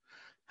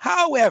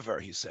 However,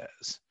 he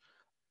says,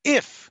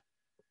 if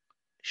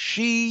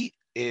she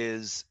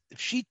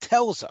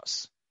tells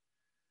us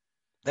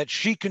that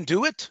she can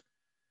do it,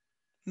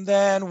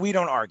 then we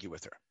don't argue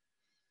with her.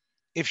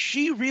 If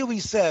she really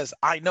says,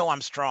 I know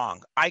I'm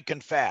strong, I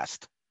can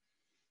fast,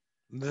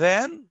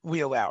 then we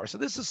allow her. So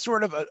this is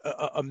sort of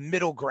a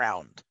middle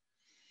ground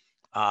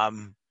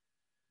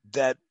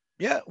that,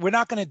 we're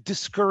not going to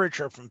discourage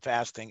her from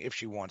fasting if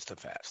she wants to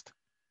fast.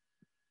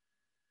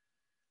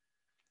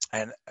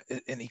 And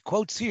he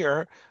quotes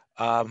here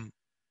the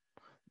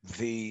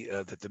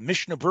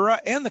Mishnah Berurah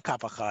and the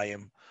Kaf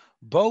HaChaim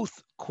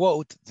both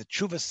quote the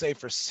Tshuva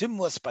Sefer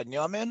Simlas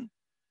Banyamin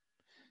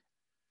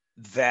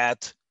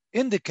that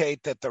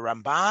indicate that the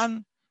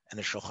Ramban and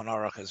the Shulchan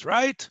Aruch is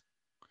right,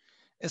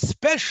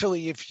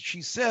 especially if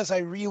she says, I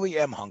really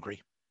am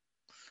hungry.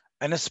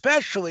 And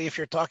especially if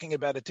you're talking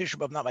about a Tisha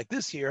B'Av, not like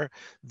this year,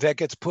 that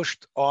gets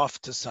pushed off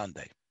to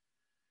Sunday.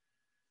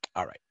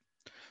 All right.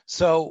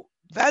 So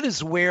that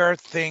is where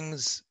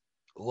things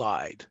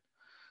lied.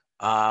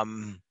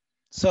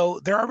 So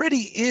there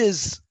already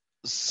is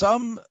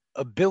some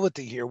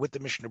ability here with the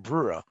Mishnah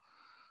Berurah,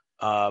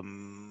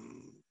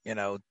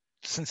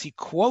 since he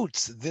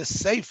quotes this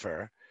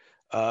Sefer,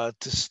 to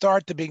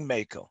start to being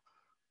Mekel.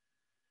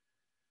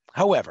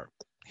 However,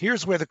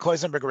 here's where the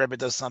Kloisenberger Rebbe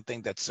does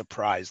something that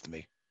surprised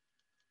me.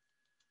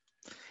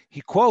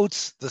 He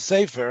quotes the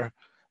Sefer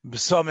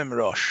B'Somim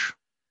Rosh.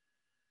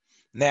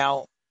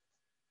 Now,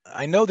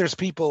 I know there's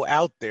people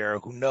out there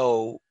who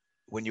know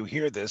when you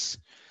hear this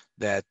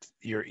that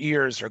your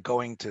ears are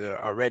going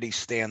to already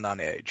stand on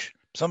edge.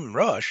 B'Somim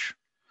Rosh,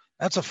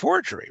 that's a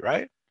forgery,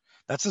 right?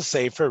 That's a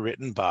Sefer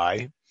written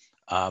by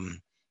Rav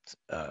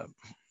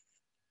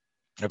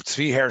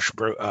Tzvi Hirsch,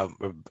 Rav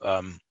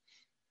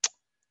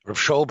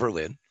Shaul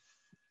Berlin.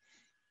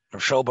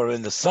 Rav Shaul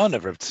Berlin, the son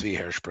of Rav Tzvi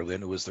Hirsch Berlin,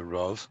 who was the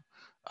Rav,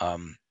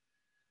 Rav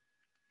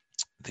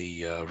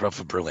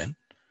of Berlin.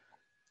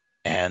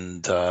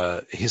 And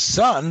his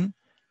son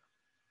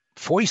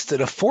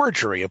foisted a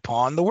forgery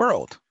upon the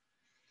world,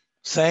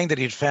 saying that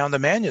he'd found a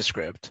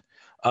manuscript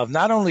of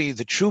not only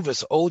the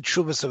Chuvas, old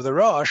Chuvas of the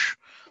Rosh,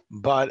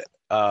 but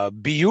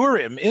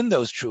biurim in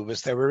those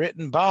Chuvas that were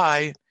written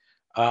by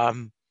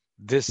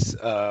this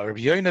Rabbi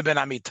Yoina ben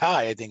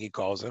Amitai, I think he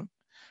calls him,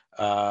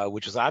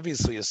 which is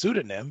obviously a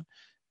pseudonym,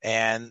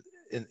 and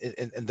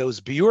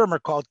those biurim are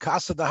called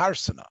Kasa de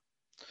Harsana.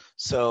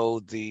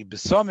 So the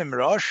B'Somim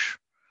Rosh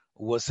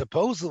was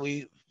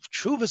supposedly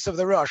Chuvas of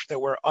the Rosh that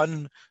were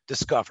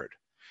undiscovered.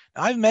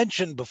 Now, I've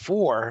mentioned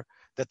before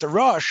that the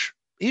Rosh,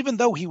 even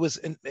though he was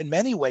in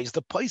many ways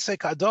the Paisek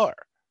Hadar,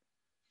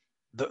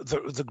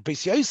 the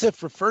Beis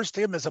Yosef refers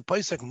to him as a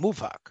Paisek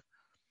Muvhak.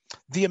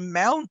 The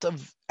amount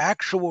of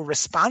actual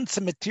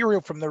responsive material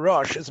from the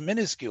Rosh is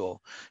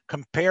minuscule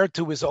compared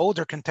to his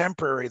older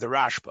contemporary, the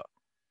Rashba.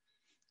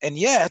 And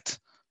yet,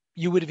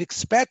 you would have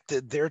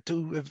expected there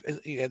to have,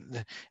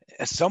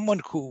 as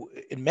someone who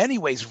in many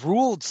ways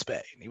ruled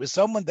Spain. He was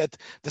someone that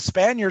the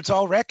Spaniards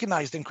all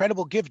recognized, the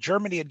incredible gift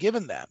Germany had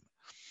given them.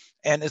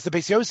 And as the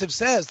Beis Yosef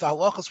says, the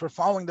halachas were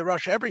following the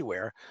Rosh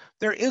everywhere.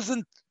 It's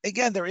a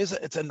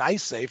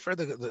nice sefer,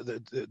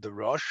 the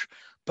Rosh,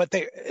 but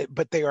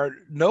they are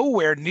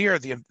nowhere near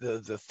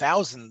the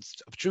thousands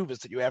of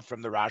chuvas that you have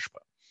from the Rashba.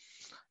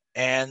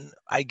 And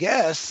I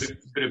guess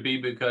could it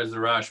be because the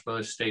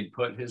Rashba stayed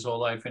put his whole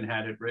life and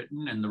had it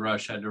written, and the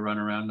Rosh had to run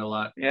around a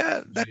lot?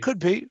 Yeah, that could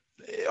be.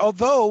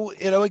 Although,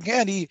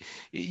 again,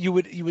 you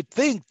would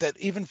think that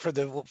even for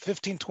the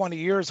 15, 20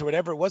 years or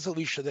whatever it was,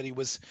 Elisha, that he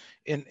was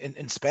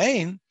in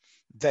Spain,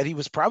 that he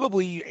was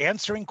probably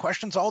answering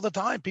questions all the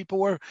time. People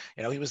were,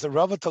 he was the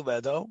Rav of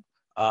Toledo,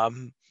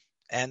 and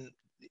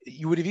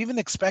you would have even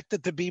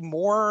expected to be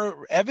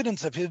more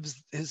evidence of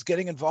his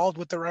getting involved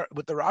with the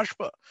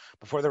Rashba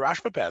before the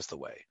Rashba passed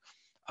away.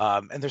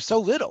 And there's so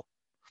little.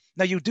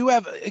 Now you do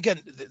have,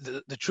 again,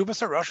 the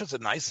Chuvas HaRosh is a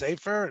nice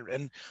sefer,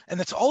 and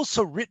it's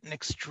also written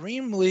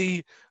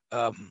extremely,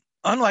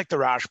 unlike the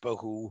Rashba,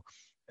 who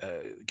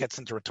gets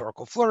into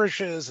rhetorical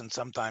flourishes and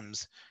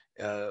sometimes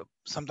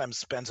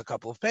spends a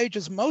couple of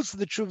pages. Most of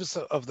the Chuvas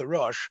of the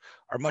Rosh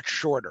are much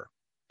shorter.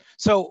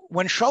 So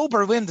when Shaul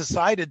Berlin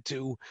decided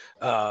to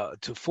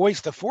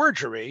foist a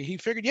forgery, he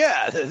figured,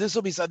 this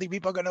will be something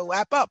people are going to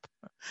lap up.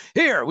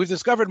 Here, we've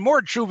discovered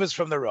more Chuvas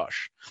from the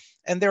Rosh.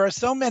 And there are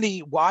so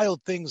many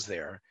wild things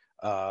there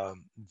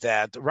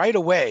that right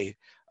away,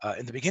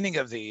 in the beginning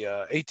of the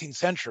 18th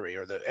century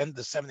or the end of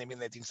the 17th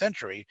and 18th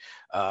century,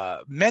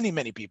 many,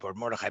 many people,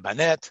 Mordechai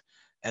Banet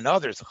and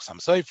others, Chassam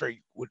Sofer,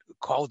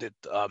 called it,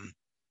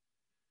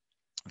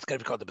 it's going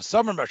to be called the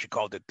B'Somim Rosh. He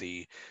called it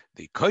the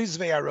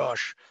Koizvei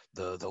HaRosh,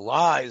 the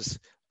lies,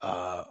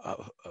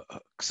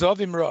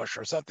 Ksovim Rosh,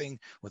 or something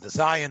with a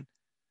Zion.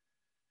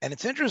 And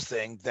it's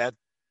interesting that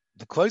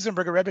the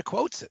Kloisenberger Rebbe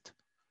quotes it.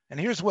 And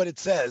here's what it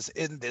says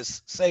in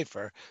this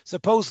sefer,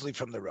 supposedly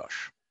from the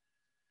Rosh.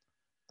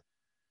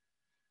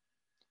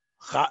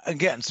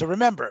 Again, so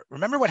remember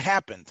what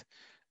happened.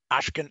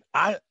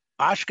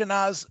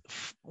 Ashkenaz,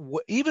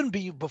 even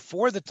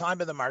before the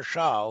time of the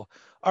Marshal,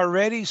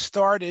 already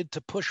started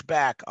to push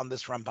back on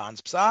this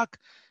Ramban's psak,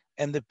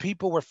 and the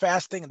people were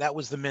fasting, and that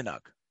was the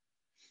minhag.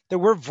 There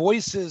were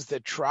voices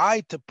that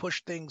tried to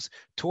push things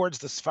towards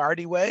the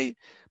Sephardi way,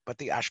 but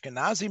the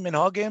Ashkenazi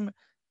minhagim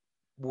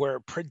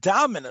were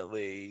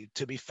predominantly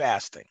to be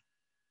fasting.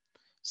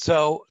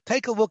 So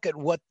take a look at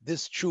what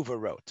this tshuva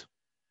wrote.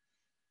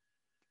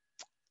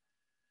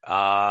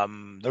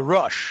 The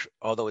Rosh,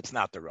 although it's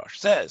not the Rosh,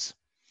 says,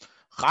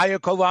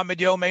 Chaya kol lamed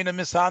yomein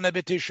misana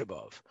b'Tisha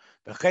B'Av,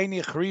 v'chein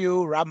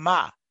yichriu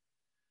Ramah.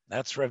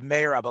 That's Rav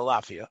Meir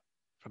Abalafia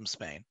from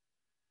Spain.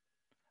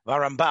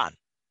 V'Ramban.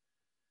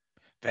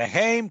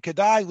 V'heim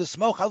kedai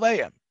l'smoch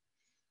aleim.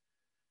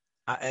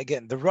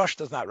 Again, the Rosh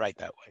does not write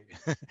that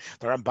way.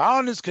 The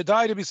Ramban is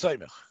kedai to be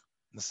soimich.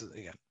 This is,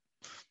 again,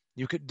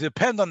 you could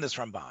depend on this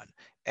Ramban.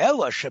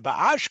 Ela sheba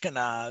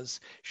Ashkenaz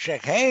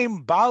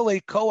shehem bale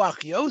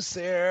koach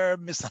yoser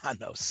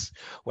misanos.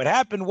 What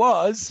happened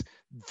was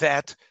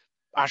that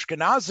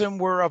Ashkenazim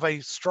were of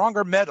a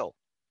stronger metal.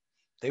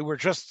 They were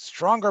just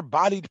stronger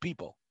bodied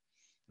people.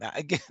 Now,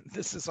 again,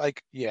 this is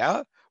like,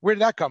 yeah, where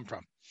did that come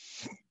from?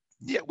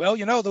 Yeah, well,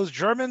 those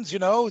Germans,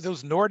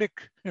 those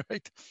Nordic,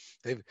 right?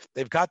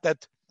 They've got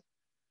that,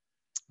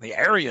 the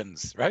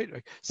Aryans, right?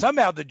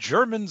 Somehow the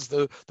Germans,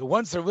 the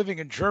ones that are living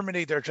in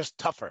Germany, they're just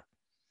tougher.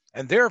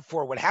 And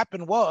therefore, what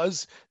happened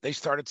was they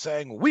started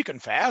saying, we can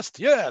fast.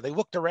 Yeah, they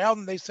looked around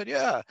and they said,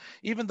 yeah,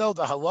 even though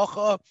the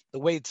halacha, the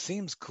way it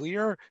seems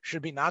clear,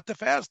 should be not to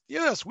fast.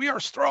 Yes, we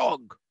are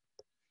strong.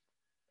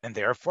 And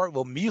therefore,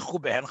 well, michu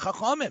ben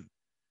chachamim.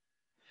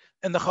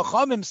 And the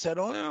chachamim said,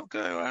 oh,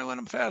 okay, I let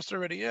them fast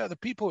already. Yeah, the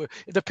people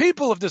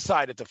have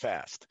decided to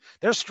fast.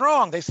 They're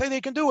strong. They say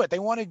they can do it. They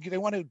want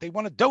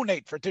to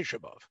donate for Tisha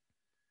B'Av.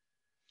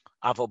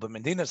 Aval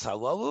b'medinas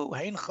halalu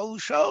hein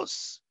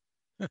chalushos.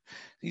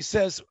 He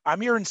says, I'm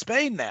here in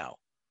Spain now.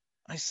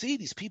 I see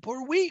these people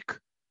are weak.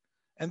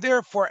 And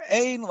therefore,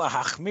 ein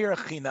lahachmir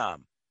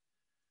chinam.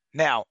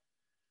 Now,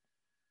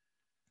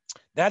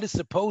 that is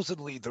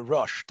supposedly the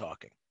Rosh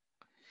talking.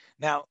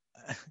 Now,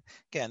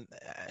 again,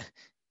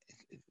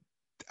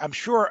 I'm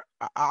sure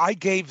I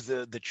gave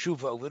the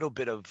tshuva a little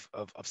bit of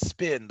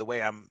spin the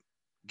way I'm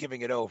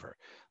giving it over.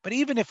 But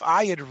even if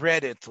I had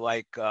read it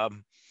like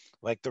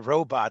the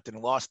robot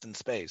in Lost in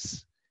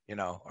Space,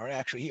 or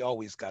actually he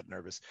always got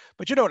nervous.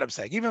 But you know what I'm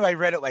saying? Even if I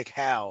read it like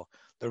Hal,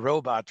 the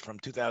robot from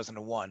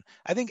 2001,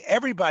 I think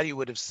everybody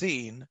would have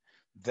seen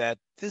that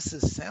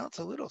sounds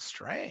a little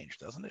strange,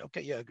 doesn't it?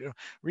 Okay, yeah,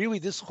 really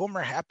this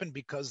Chomer happened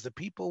because the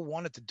people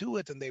wanted to do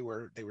it and they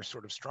were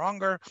sort of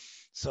stronger,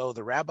 so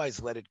the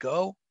rabbis let it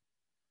go.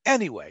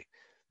 Anyway,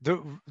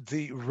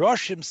 the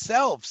Rosh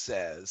himself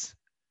says,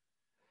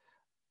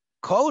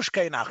 and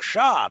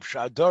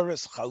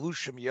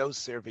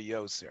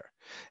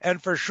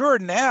for sure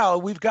now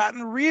we've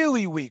gotten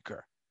really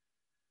weaker,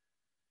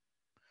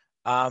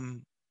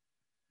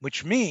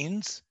 which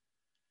means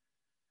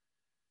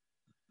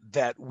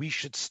that we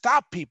should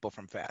stop people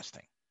from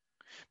fasting,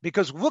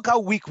 because look how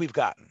weak we've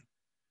gotten.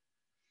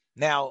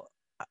 Now,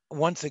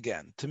 once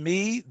again, to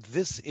me,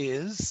 this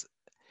is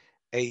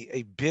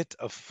a bit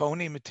of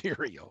phony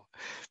material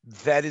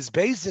that is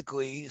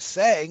basically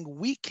saying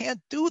we can't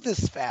do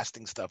this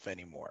fasting stuff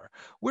anymore.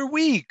 We're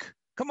weak.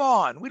 Come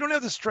on. We don't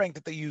have the strength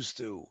that they used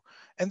to.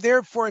 And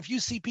therefore, if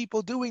you see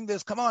people doing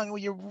this, come on,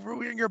 you're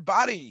ruining your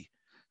body.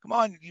 Come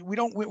on.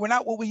 We're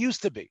not what we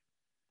used to be.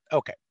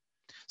 Okay.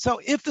 So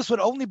if this would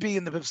only be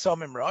in the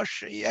Psalmim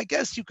Rosh, I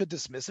guess you could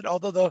dismiss it.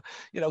 Although the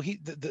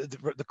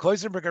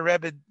Kloisenberger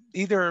Rebbe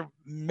either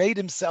made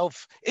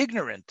himself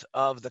ignorant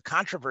of the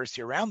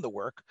controversy around the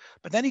work,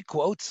 but then he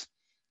quotes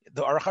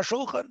the Aruch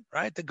HaShulchan,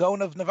 right, the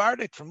Gaon of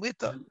Navardik from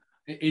Lita.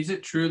 Is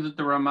it true that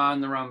the Ramah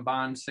and the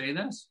Ramban say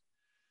this?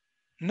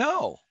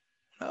 No.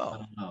 They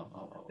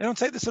don't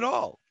say this at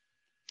all.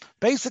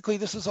 Basically,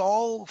 this is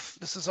all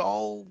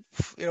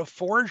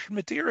forged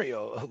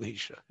material,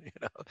 Alicia.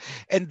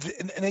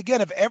 And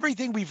again, of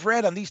everything we've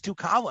read on these two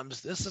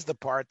columns, this is the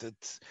part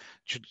that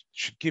should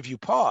give you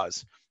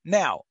pause.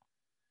 Now,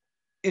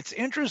 it's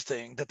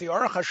interesting that the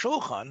Aruch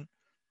HaShulchan,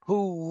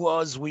 who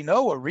was, we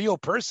know, a real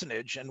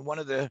personage, and one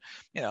of the,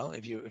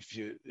 if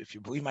you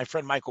believe my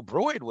friend Michael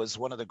Broyd, was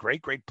one of the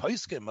great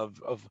poskim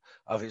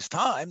of his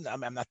time.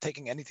 I'm not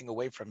taking anything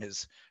away from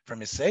his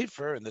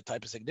sefer and the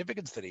type of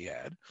significance that he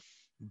had.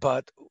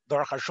 But the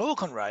Aruch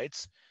HaShulchan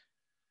writes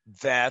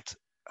that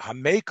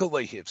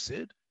Hamekala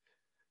Hifsid,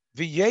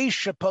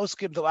 V'yesh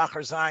Poskim Delachar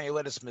Zayin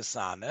Yeledis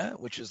Misana,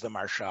 which is the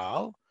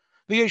Marshal,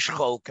 V'yesh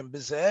Cholkim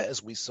Bezeh,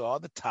 as we saw,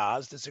 the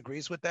Taz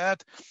disagrees with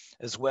that,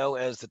 as well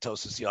as the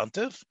Tosas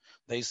Yontif.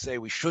 They say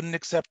we shouldn't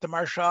accept the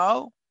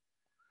Marshal.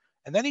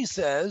 And then he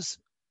says,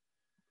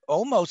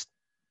 almost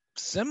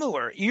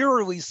similar,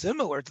 eerily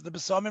similar to the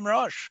Besamim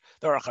Rosh,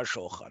 the Aruch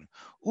HaShulchan.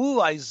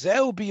 Ulai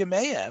Zeu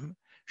B'Yameim,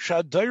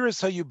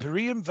 Shadairis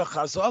hayubriim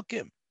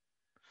v'chazakim.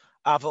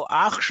 Aval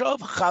achshav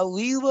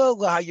chalila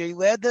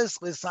lahayoledes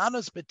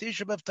lisanos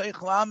betisha b'av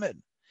teich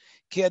lamed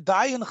ki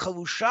adayin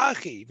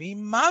chalushachi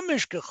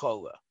v'imamish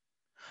kechola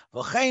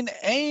v'chein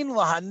ein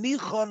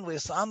lahanichon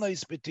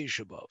lisanos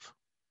betisha b'av.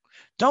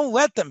 Don't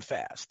let them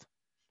fast.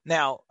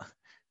 Now,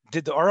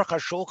 did the Aruch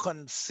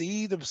HaShulchan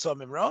see the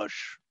B'samim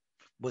Rosh?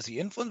 Was he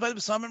influenced by the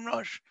B'samim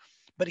Rosh?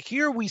 But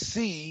here we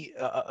see,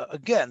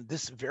 again,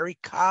 this very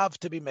kav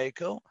to be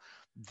meko,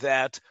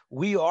 that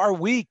we are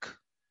weak.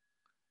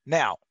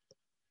 Now,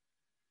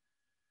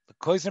 the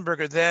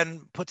Koisenberger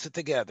then puts it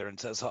together and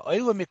says, what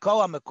it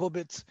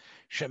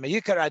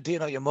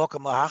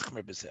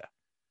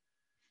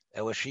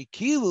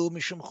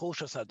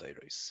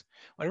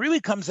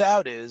really comes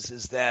out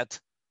is that,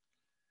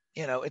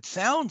 it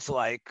sounds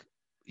like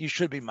you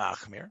should be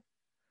machmir,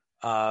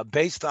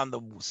 based on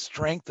the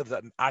strength of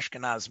the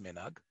Ashkenaz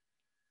minhag.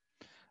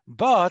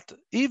 But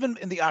even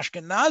in the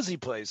Ashkenazi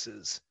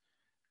places,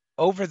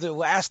 over the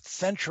last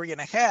century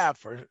and a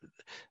half,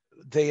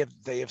 they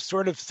have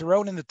sort of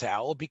thrown in the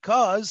towel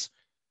because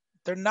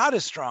they're not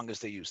as strong as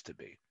they used to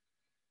be.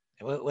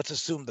 Let's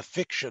assume the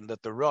fiction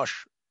that the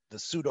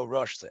pseudo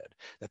Rosh said,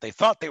 that they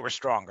thought they were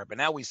stronger, but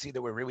now we see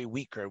that we're really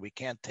weaker. We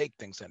can't take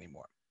things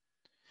anymore.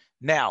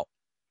 Now,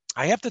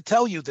 I have to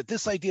tell you that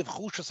this idea of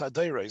Chushas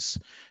HaDeiros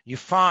you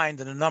find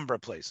in a number of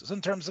places, in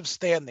terms of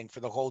standing for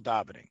the whole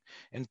davening,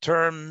 in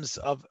terms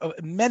of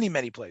many,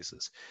 many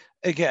places.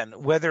 Again,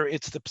 whether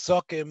it's the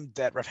psukim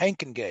that Rav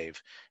Henkin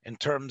gave, in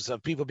terms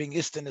of people being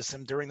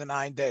istinisim during the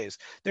 9 days,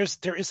 there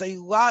is a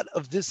lot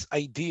of this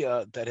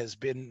idea that has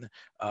been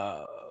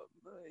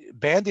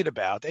bandied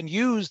about and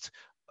used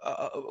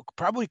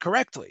probably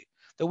correctly,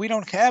 that we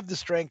don't have the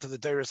strength of the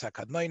Deiros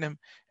HaKadmonim,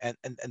 and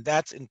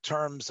that's in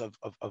terms of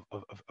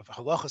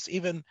halachas,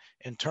 even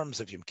in terms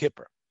of Yom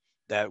Kippur,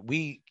 that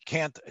we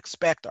can't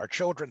expect our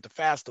children to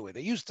fast the way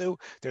they used to.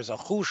 There's a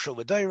chushul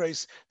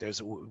v'deiros.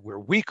 We're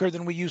weaker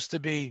than we used to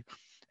be,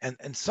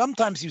 and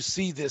sometimes you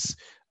see this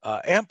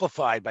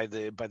amplified by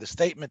the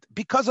statement,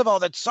 because of all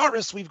the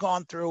tsaris we've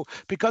gone through,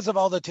 because of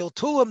all the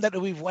tiltulim that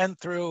we've went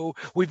through,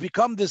 we've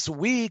become this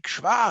weak,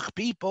 shvach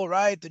people,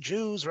 right? The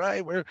Jews,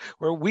 right? We're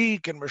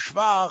weak and we're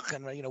shvach,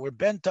 and we're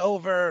bent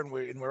over, and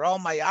we're all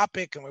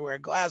myopic, and we wear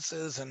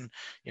glasses, and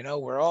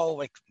we're all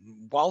like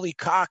Wally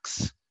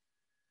Cox.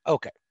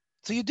 Okay,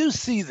 so you do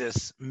see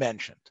this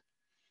mentioned,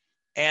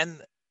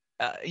 and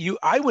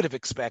I would have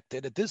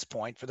expected at this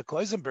point for the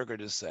Kloisenberger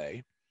to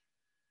say,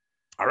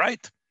 all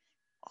right,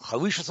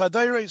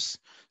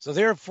 so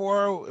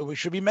therefore, we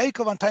should be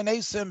mekel on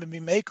tainesim and be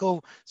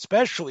mekel,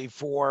 especially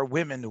for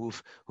women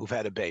who've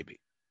had a baby.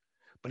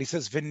 But he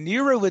says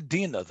v'nira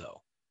ledina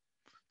though,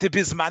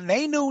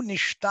 tibizmanenu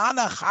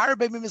nishtana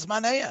harbe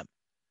mimizmaneim.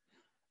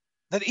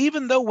 That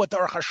even though what the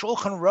Aruch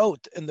HaShulchan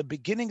wrote in the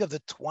beginning of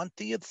the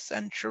 20th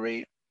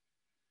century,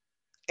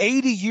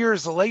 80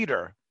 years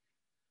later,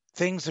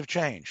 things have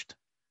changed.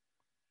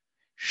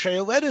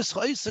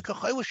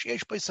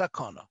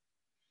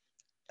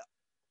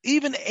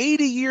 Even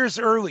 80 years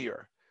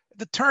earlier, at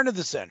the turn of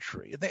the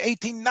century, in the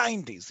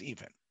 1890s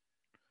even,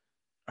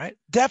 right?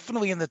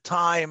 Definitely in the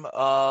time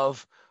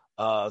of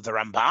the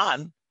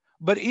Ramban,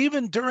 but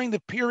even during the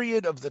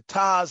period of the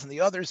Taz and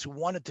the others who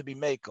wanted to be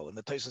Mekel in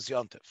the Tosas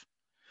Yontif.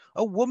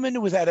 A woman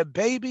who had a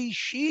baby,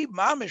 she,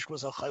 mamish,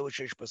 was a Chayil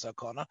Sheish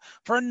B'Sakana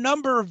for a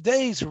number of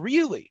days,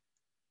 really.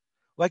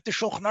 Like the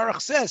Shulchan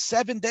Aruch says,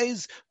 7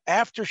 days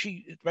after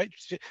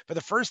for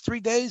the first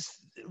 3 days,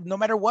 no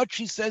matter what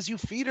she says, you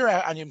feed her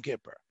on Yom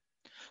Kippur.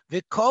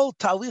 V'kol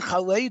talich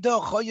haleida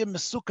choyim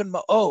mesukan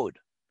ma'od.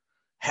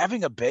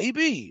 Having a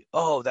baby,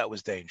 that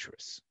was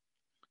dangerous.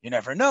 You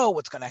never know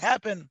what's going to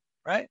happen,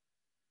 right?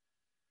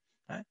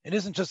 It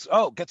isn't just,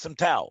 get some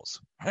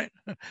towels, right?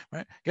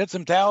 Right? Get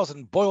some towels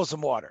and boil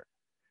some water.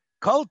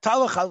 Kol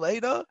talich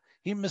haleida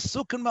hi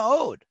mesukan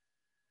ma'od.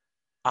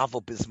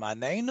 Avo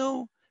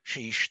bizmanenu.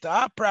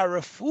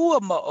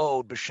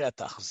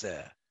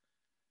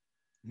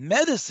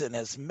 Medicine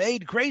has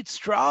made great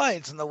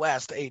strides in the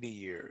last 80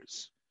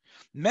 years.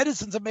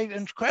 Medicines have made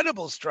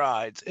incredible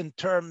strides in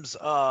terms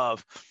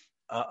of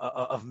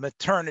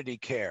maternity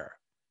care.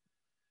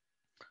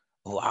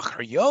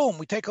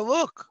 We take a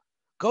look.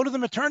 Go to the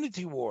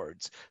maternity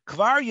wards.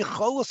 They're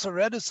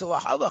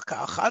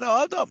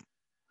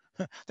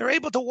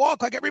able to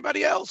walk like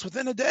everybody else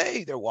within a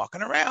day. They're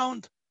walking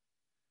around.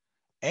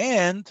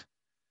 And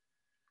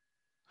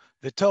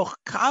V'toch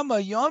kama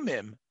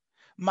yomim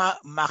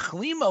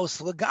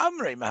machlimos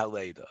legamrei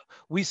mahaleda.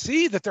 We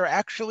see that they're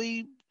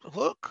actually,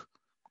 look,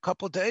 a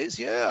couple of days,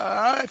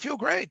 I feel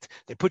great.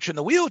 They put you in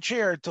the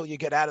wheelchair until you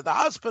get out of the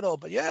hospital,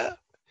 but yeah.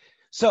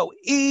 So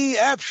the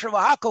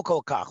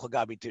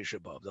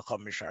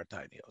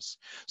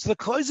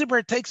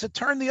Kloisenberg takes a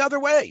turn the other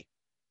way,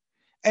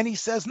 and he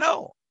says,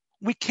 no,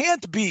 we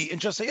can't be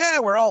and just say,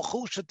 we're all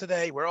chusha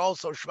today, we're all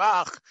so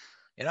shvach.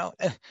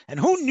 And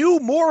who knew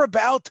more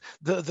about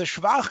the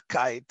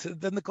Schwachkeit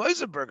than the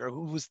Kloisenberger,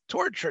 who was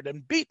tortured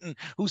and beaten,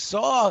 who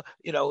saw,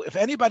 if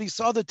anybody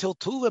saw the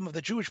Tiltulim of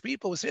the Jewish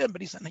people, it was him.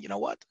 But he said, you know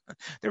what?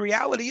 The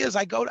reality is,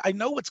 I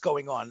know what's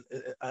going on,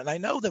 and I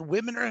know that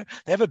women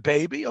they have a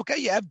baby. Okay,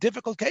 you have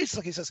difficult cases.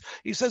 Like he says,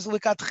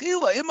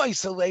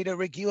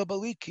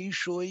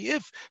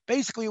 if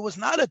basically it was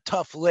not a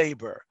tough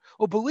labor.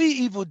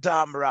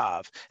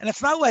 And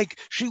it's not like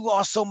she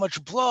lost so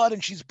much blood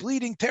and she's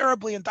bleeding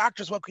terribly and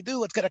doctors, what can we do?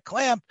 Let's get a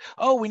clamp.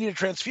 Oh, we need a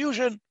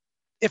transfusion.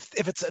 If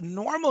it's a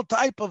normal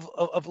type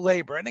of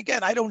labor, and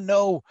again, I don't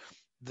know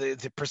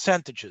the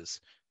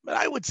percentages, but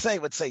I would say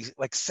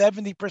like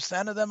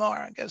 70% of them are,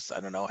 I guess, I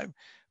don't know. I'm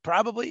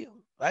probably,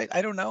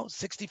 I don't know,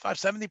 65,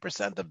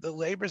 70% of the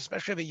labor,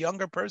 especially of a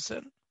younger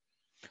person.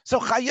 So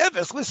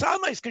chayeves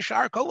l'samais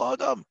kishar kol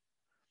adam.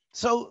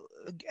 So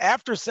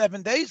after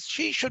 7 days,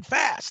 she should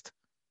fast.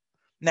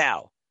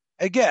 Now,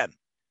 again,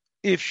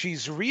 if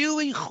she's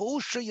really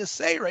chulsha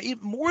yasera,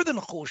 even more than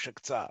chulsha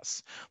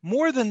ktsas,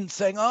 more than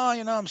saying,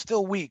 I'm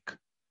still weak,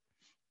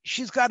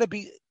 she's got to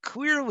be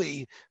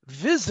clearly,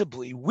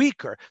 visibly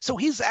weaker. So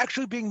he's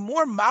actually being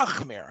more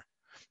machmir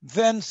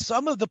than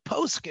some of the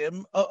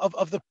poskim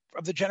of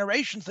the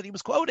generations that he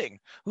was quoting,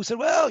 who said,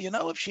 well,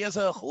 if she has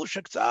a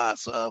chulsha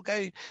ktsas,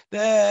 okay,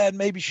 then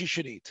maybe she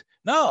should eat.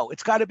 No,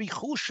 it's got to be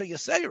chulsha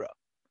yasera.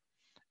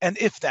 And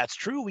if that's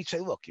true, we say,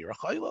 look, you're a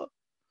chayla.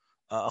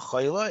 A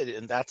chayla,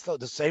 and that's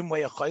the same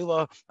way a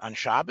chayla on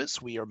Shabbos,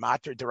 we are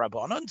matir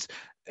derabbanans.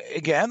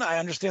 Again, I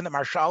understand that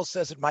Marshall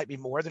says it might be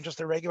more than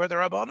just a regular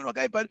derabbanan,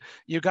 okay, but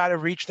you got to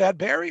reach that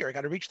barrier, you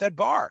got to reach that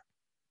bar.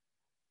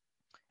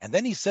 And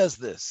then he says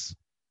this.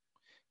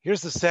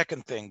 Here's the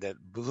second thing that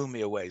blew me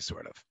away,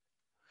 sort of.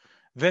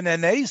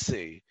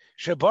 V'nenesi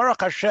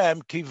shebarach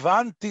Hashem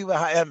kivanti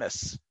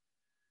lahaemes.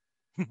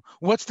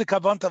 What's the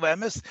kavant of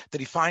emes?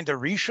 Did he find a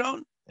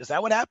rishon? Is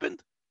that what happened?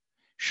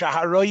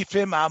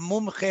 Shaharoifim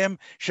amumchem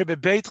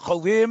shebebeit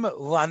cholim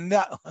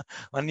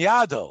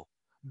lanyado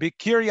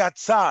b'kiryat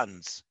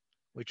Sanz,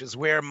 which is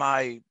where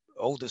my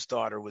oldest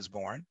daughter was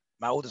born.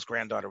 My oldest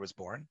granddaughter was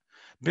born.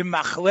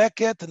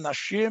 B'machleket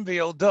nashim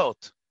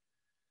v'yildot.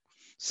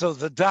 So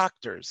the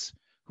doctors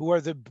who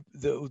are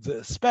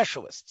the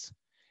specialists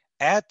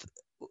at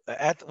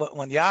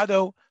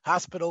Lanyado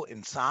Hospital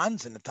in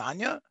Sanz in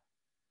Netanya,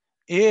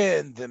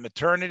 in the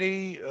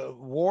maternity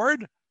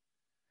ward,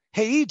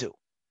 heidu.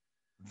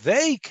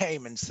 They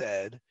came and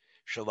said,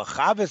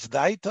 Shalachavis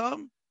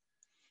daitam,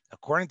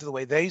 according to the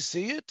way they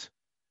see it,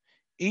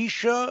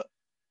 Isha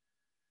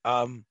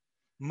mu'uberes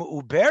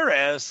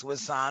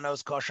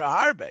lisanos kosha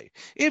harbe.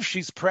 If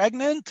she's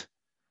pregnant,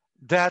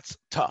 that's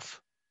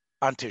tough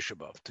on Tisha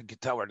B'Av to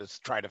tell her to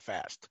try to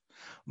fast.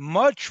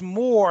 Much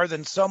more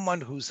than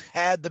someone who's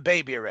had the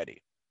baby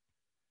already.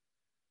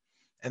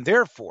 And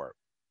therefore,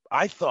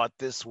 I thought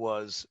this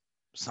was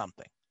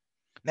something.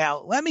 Now,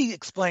 let me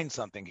explain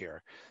something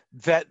here.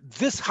 That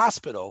this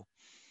hospital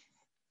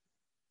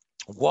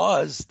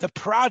was the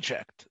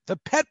project, the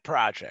pet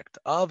project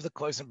of the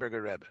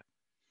Kloisenberger Rebbe.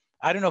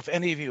 I don't know if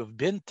any of you have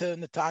been to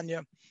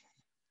Netanya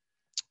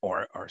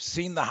or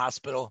seen the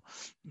hospital,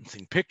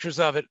 seen pictures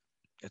of it.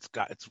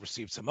 It's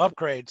received some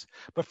upgrades,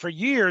 but for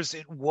years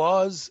it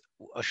was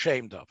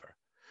ashamed of her.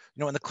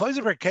 When the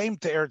Kloisenberger came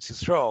to Eretz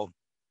Yisrael,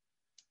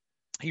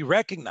 he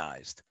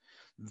recognized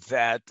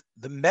that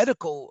the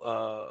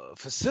medical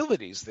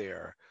facilities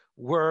there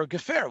were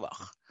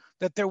gefährlich,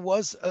 that there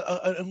was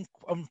an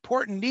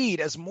important need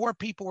as more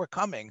people were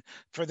coming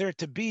for there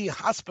to be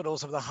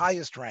hospitals of the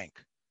highest rank.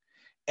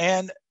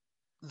 And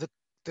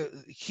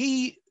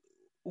he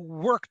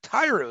worked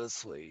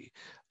tirelessly.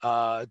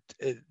 And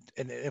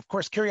of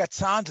course, Kiryat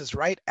Sanz is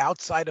right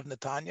outside of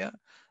Netanya.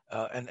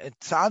 And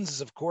Sanz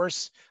is, of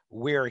course,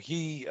 where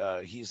he's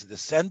a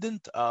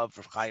descendant of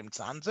Chaim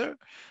Tzanzer.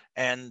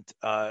 And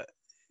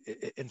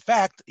in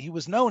fact, he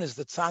was known as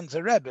the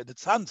Tzanzer Rebbe, the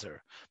Tzanzer.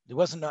 He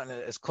wasn't known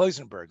as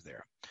Kloisenberg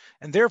there.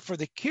 And therefore,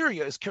 the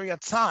Kirya is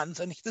Kiryat Sanz,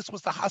 and this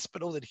was the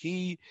hospital that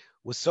he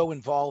was so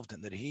involved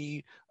in, that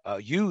he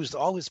used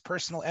all his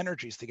personal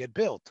energies to get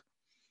built,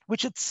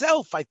 which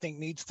itself, I think,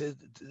 needs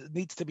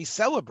to be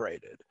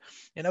celebrated.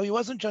 He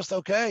wasn't just,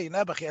 okay,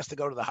 Nebuch, he has to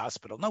go to the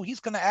hospital. No, he's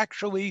going to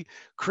actually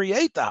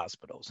create the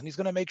hospitals, and he's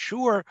going to make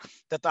sure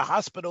that the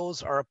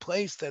hospitals are a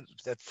place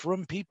that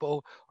frum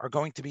people are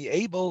going to be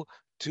able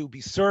to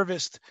be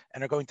serviced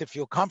and are going to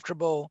feel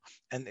comfortable,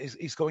 and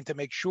he's going to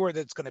make sure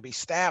that it's going to be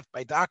staffed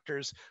by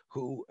doctors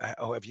who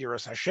have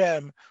Yiras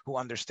Hashem, who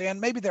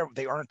understand. Maybe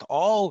they aren't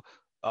all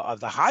of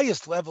the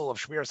highest level of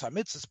Shmiras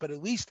HaMitzvos, but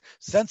at least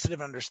sensitive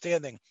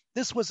understanding.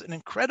 This was an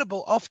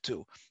incredible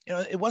uftu.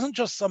 It wasn't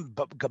just some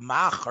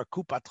gemach or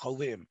kupat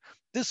cholim.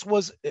 This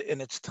was,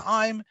 in its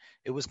time,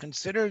 it was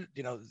considered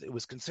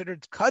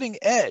cutting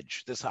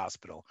edge, this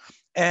hospital.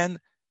 And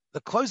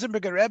the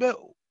Kloisenberger Rebbe,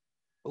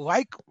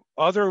 like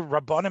other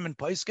Rabbanim and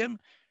Poskim,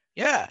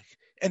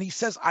 and he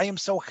says, I am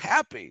so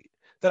happy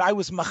that I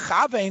was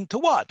machaven to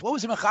what? What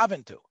was he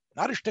machaven to?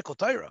 Not a shtickle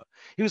Torah.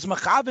 He was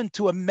machaven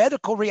to a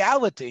medical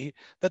reality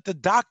that the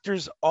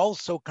doctors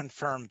also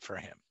confirmed for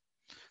him.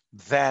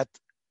 That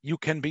you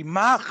can be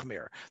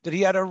machmir, that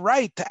he had a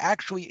right to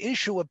actually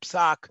issue a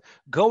psak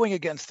going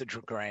against the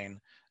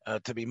grain,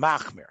 to be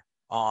machmir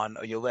on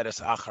a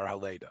yoledes achar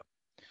haleda.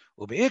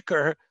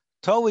 Ubeikar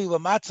toli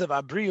lamatzav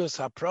abrius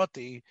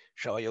haproti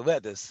shal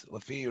yoledes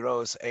lefi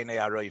ros einei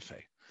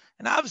aroife.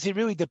 And obviously, it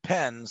really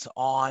depends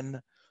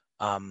on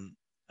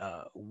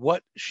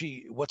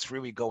what's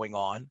really going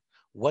on,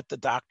 what the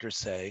doctors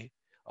say,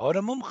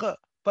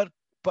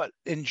 but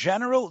in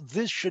general,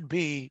 this should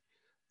be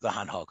the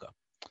hanhaga.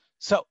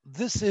 So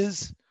this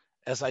is,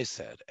 as I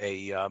said,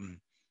 I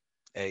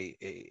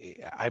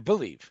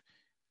believe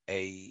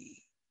I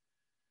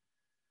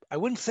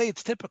wouldn't say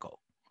it's typical,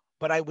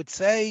 but I would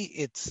say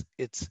it's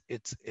a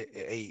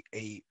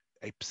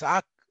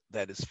psak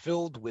that is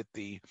filled with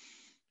the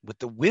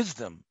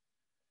wisdom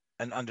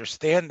and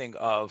understanding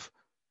of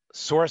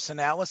source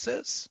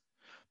analysis,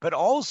 but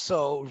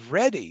also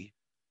ready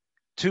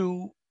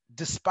to,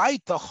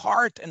 despite the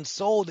heart and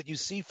soul that you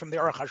see from the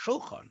Aruch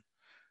HaShulchan,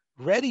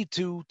 ready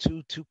to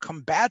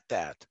combat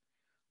that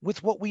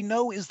with what we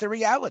know is the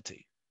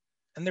reality.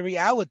 And the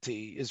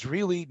reality is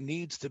really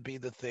needs to be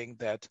the thing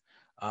that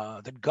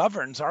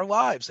governs our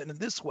lives. And in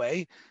this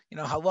way,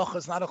 halacha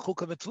is not a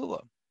chukah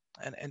v'tzlula.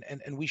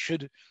 And we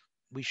should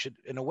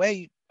in a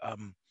way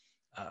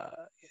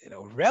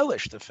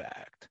relish the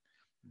fact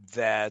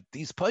that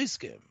these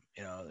poskim,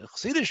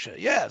 Chassidisha,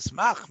 yes,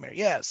 Machmer,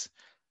 yes,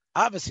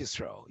 Avos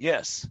Yisrael,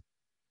 yes,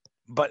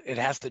 but it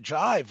has to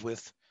jive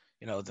with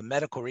the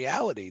medical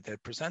reality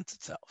that presents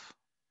itself.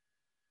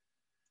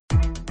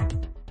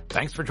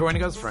 Thanks for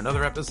joining us for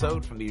another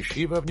episode from the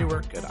Yeshiva of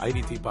Newark at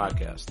IDT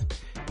Podcast.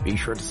 Be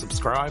sure to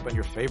subscribe on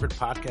your favorite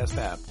podcast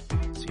app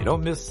so you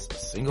don't miss a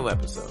single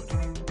episode.